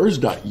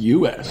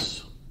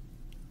seminolewars.us.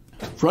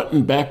 Front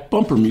and back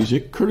bumper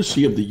music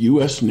courtesy of the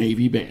U.S.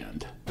 Navy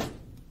Band.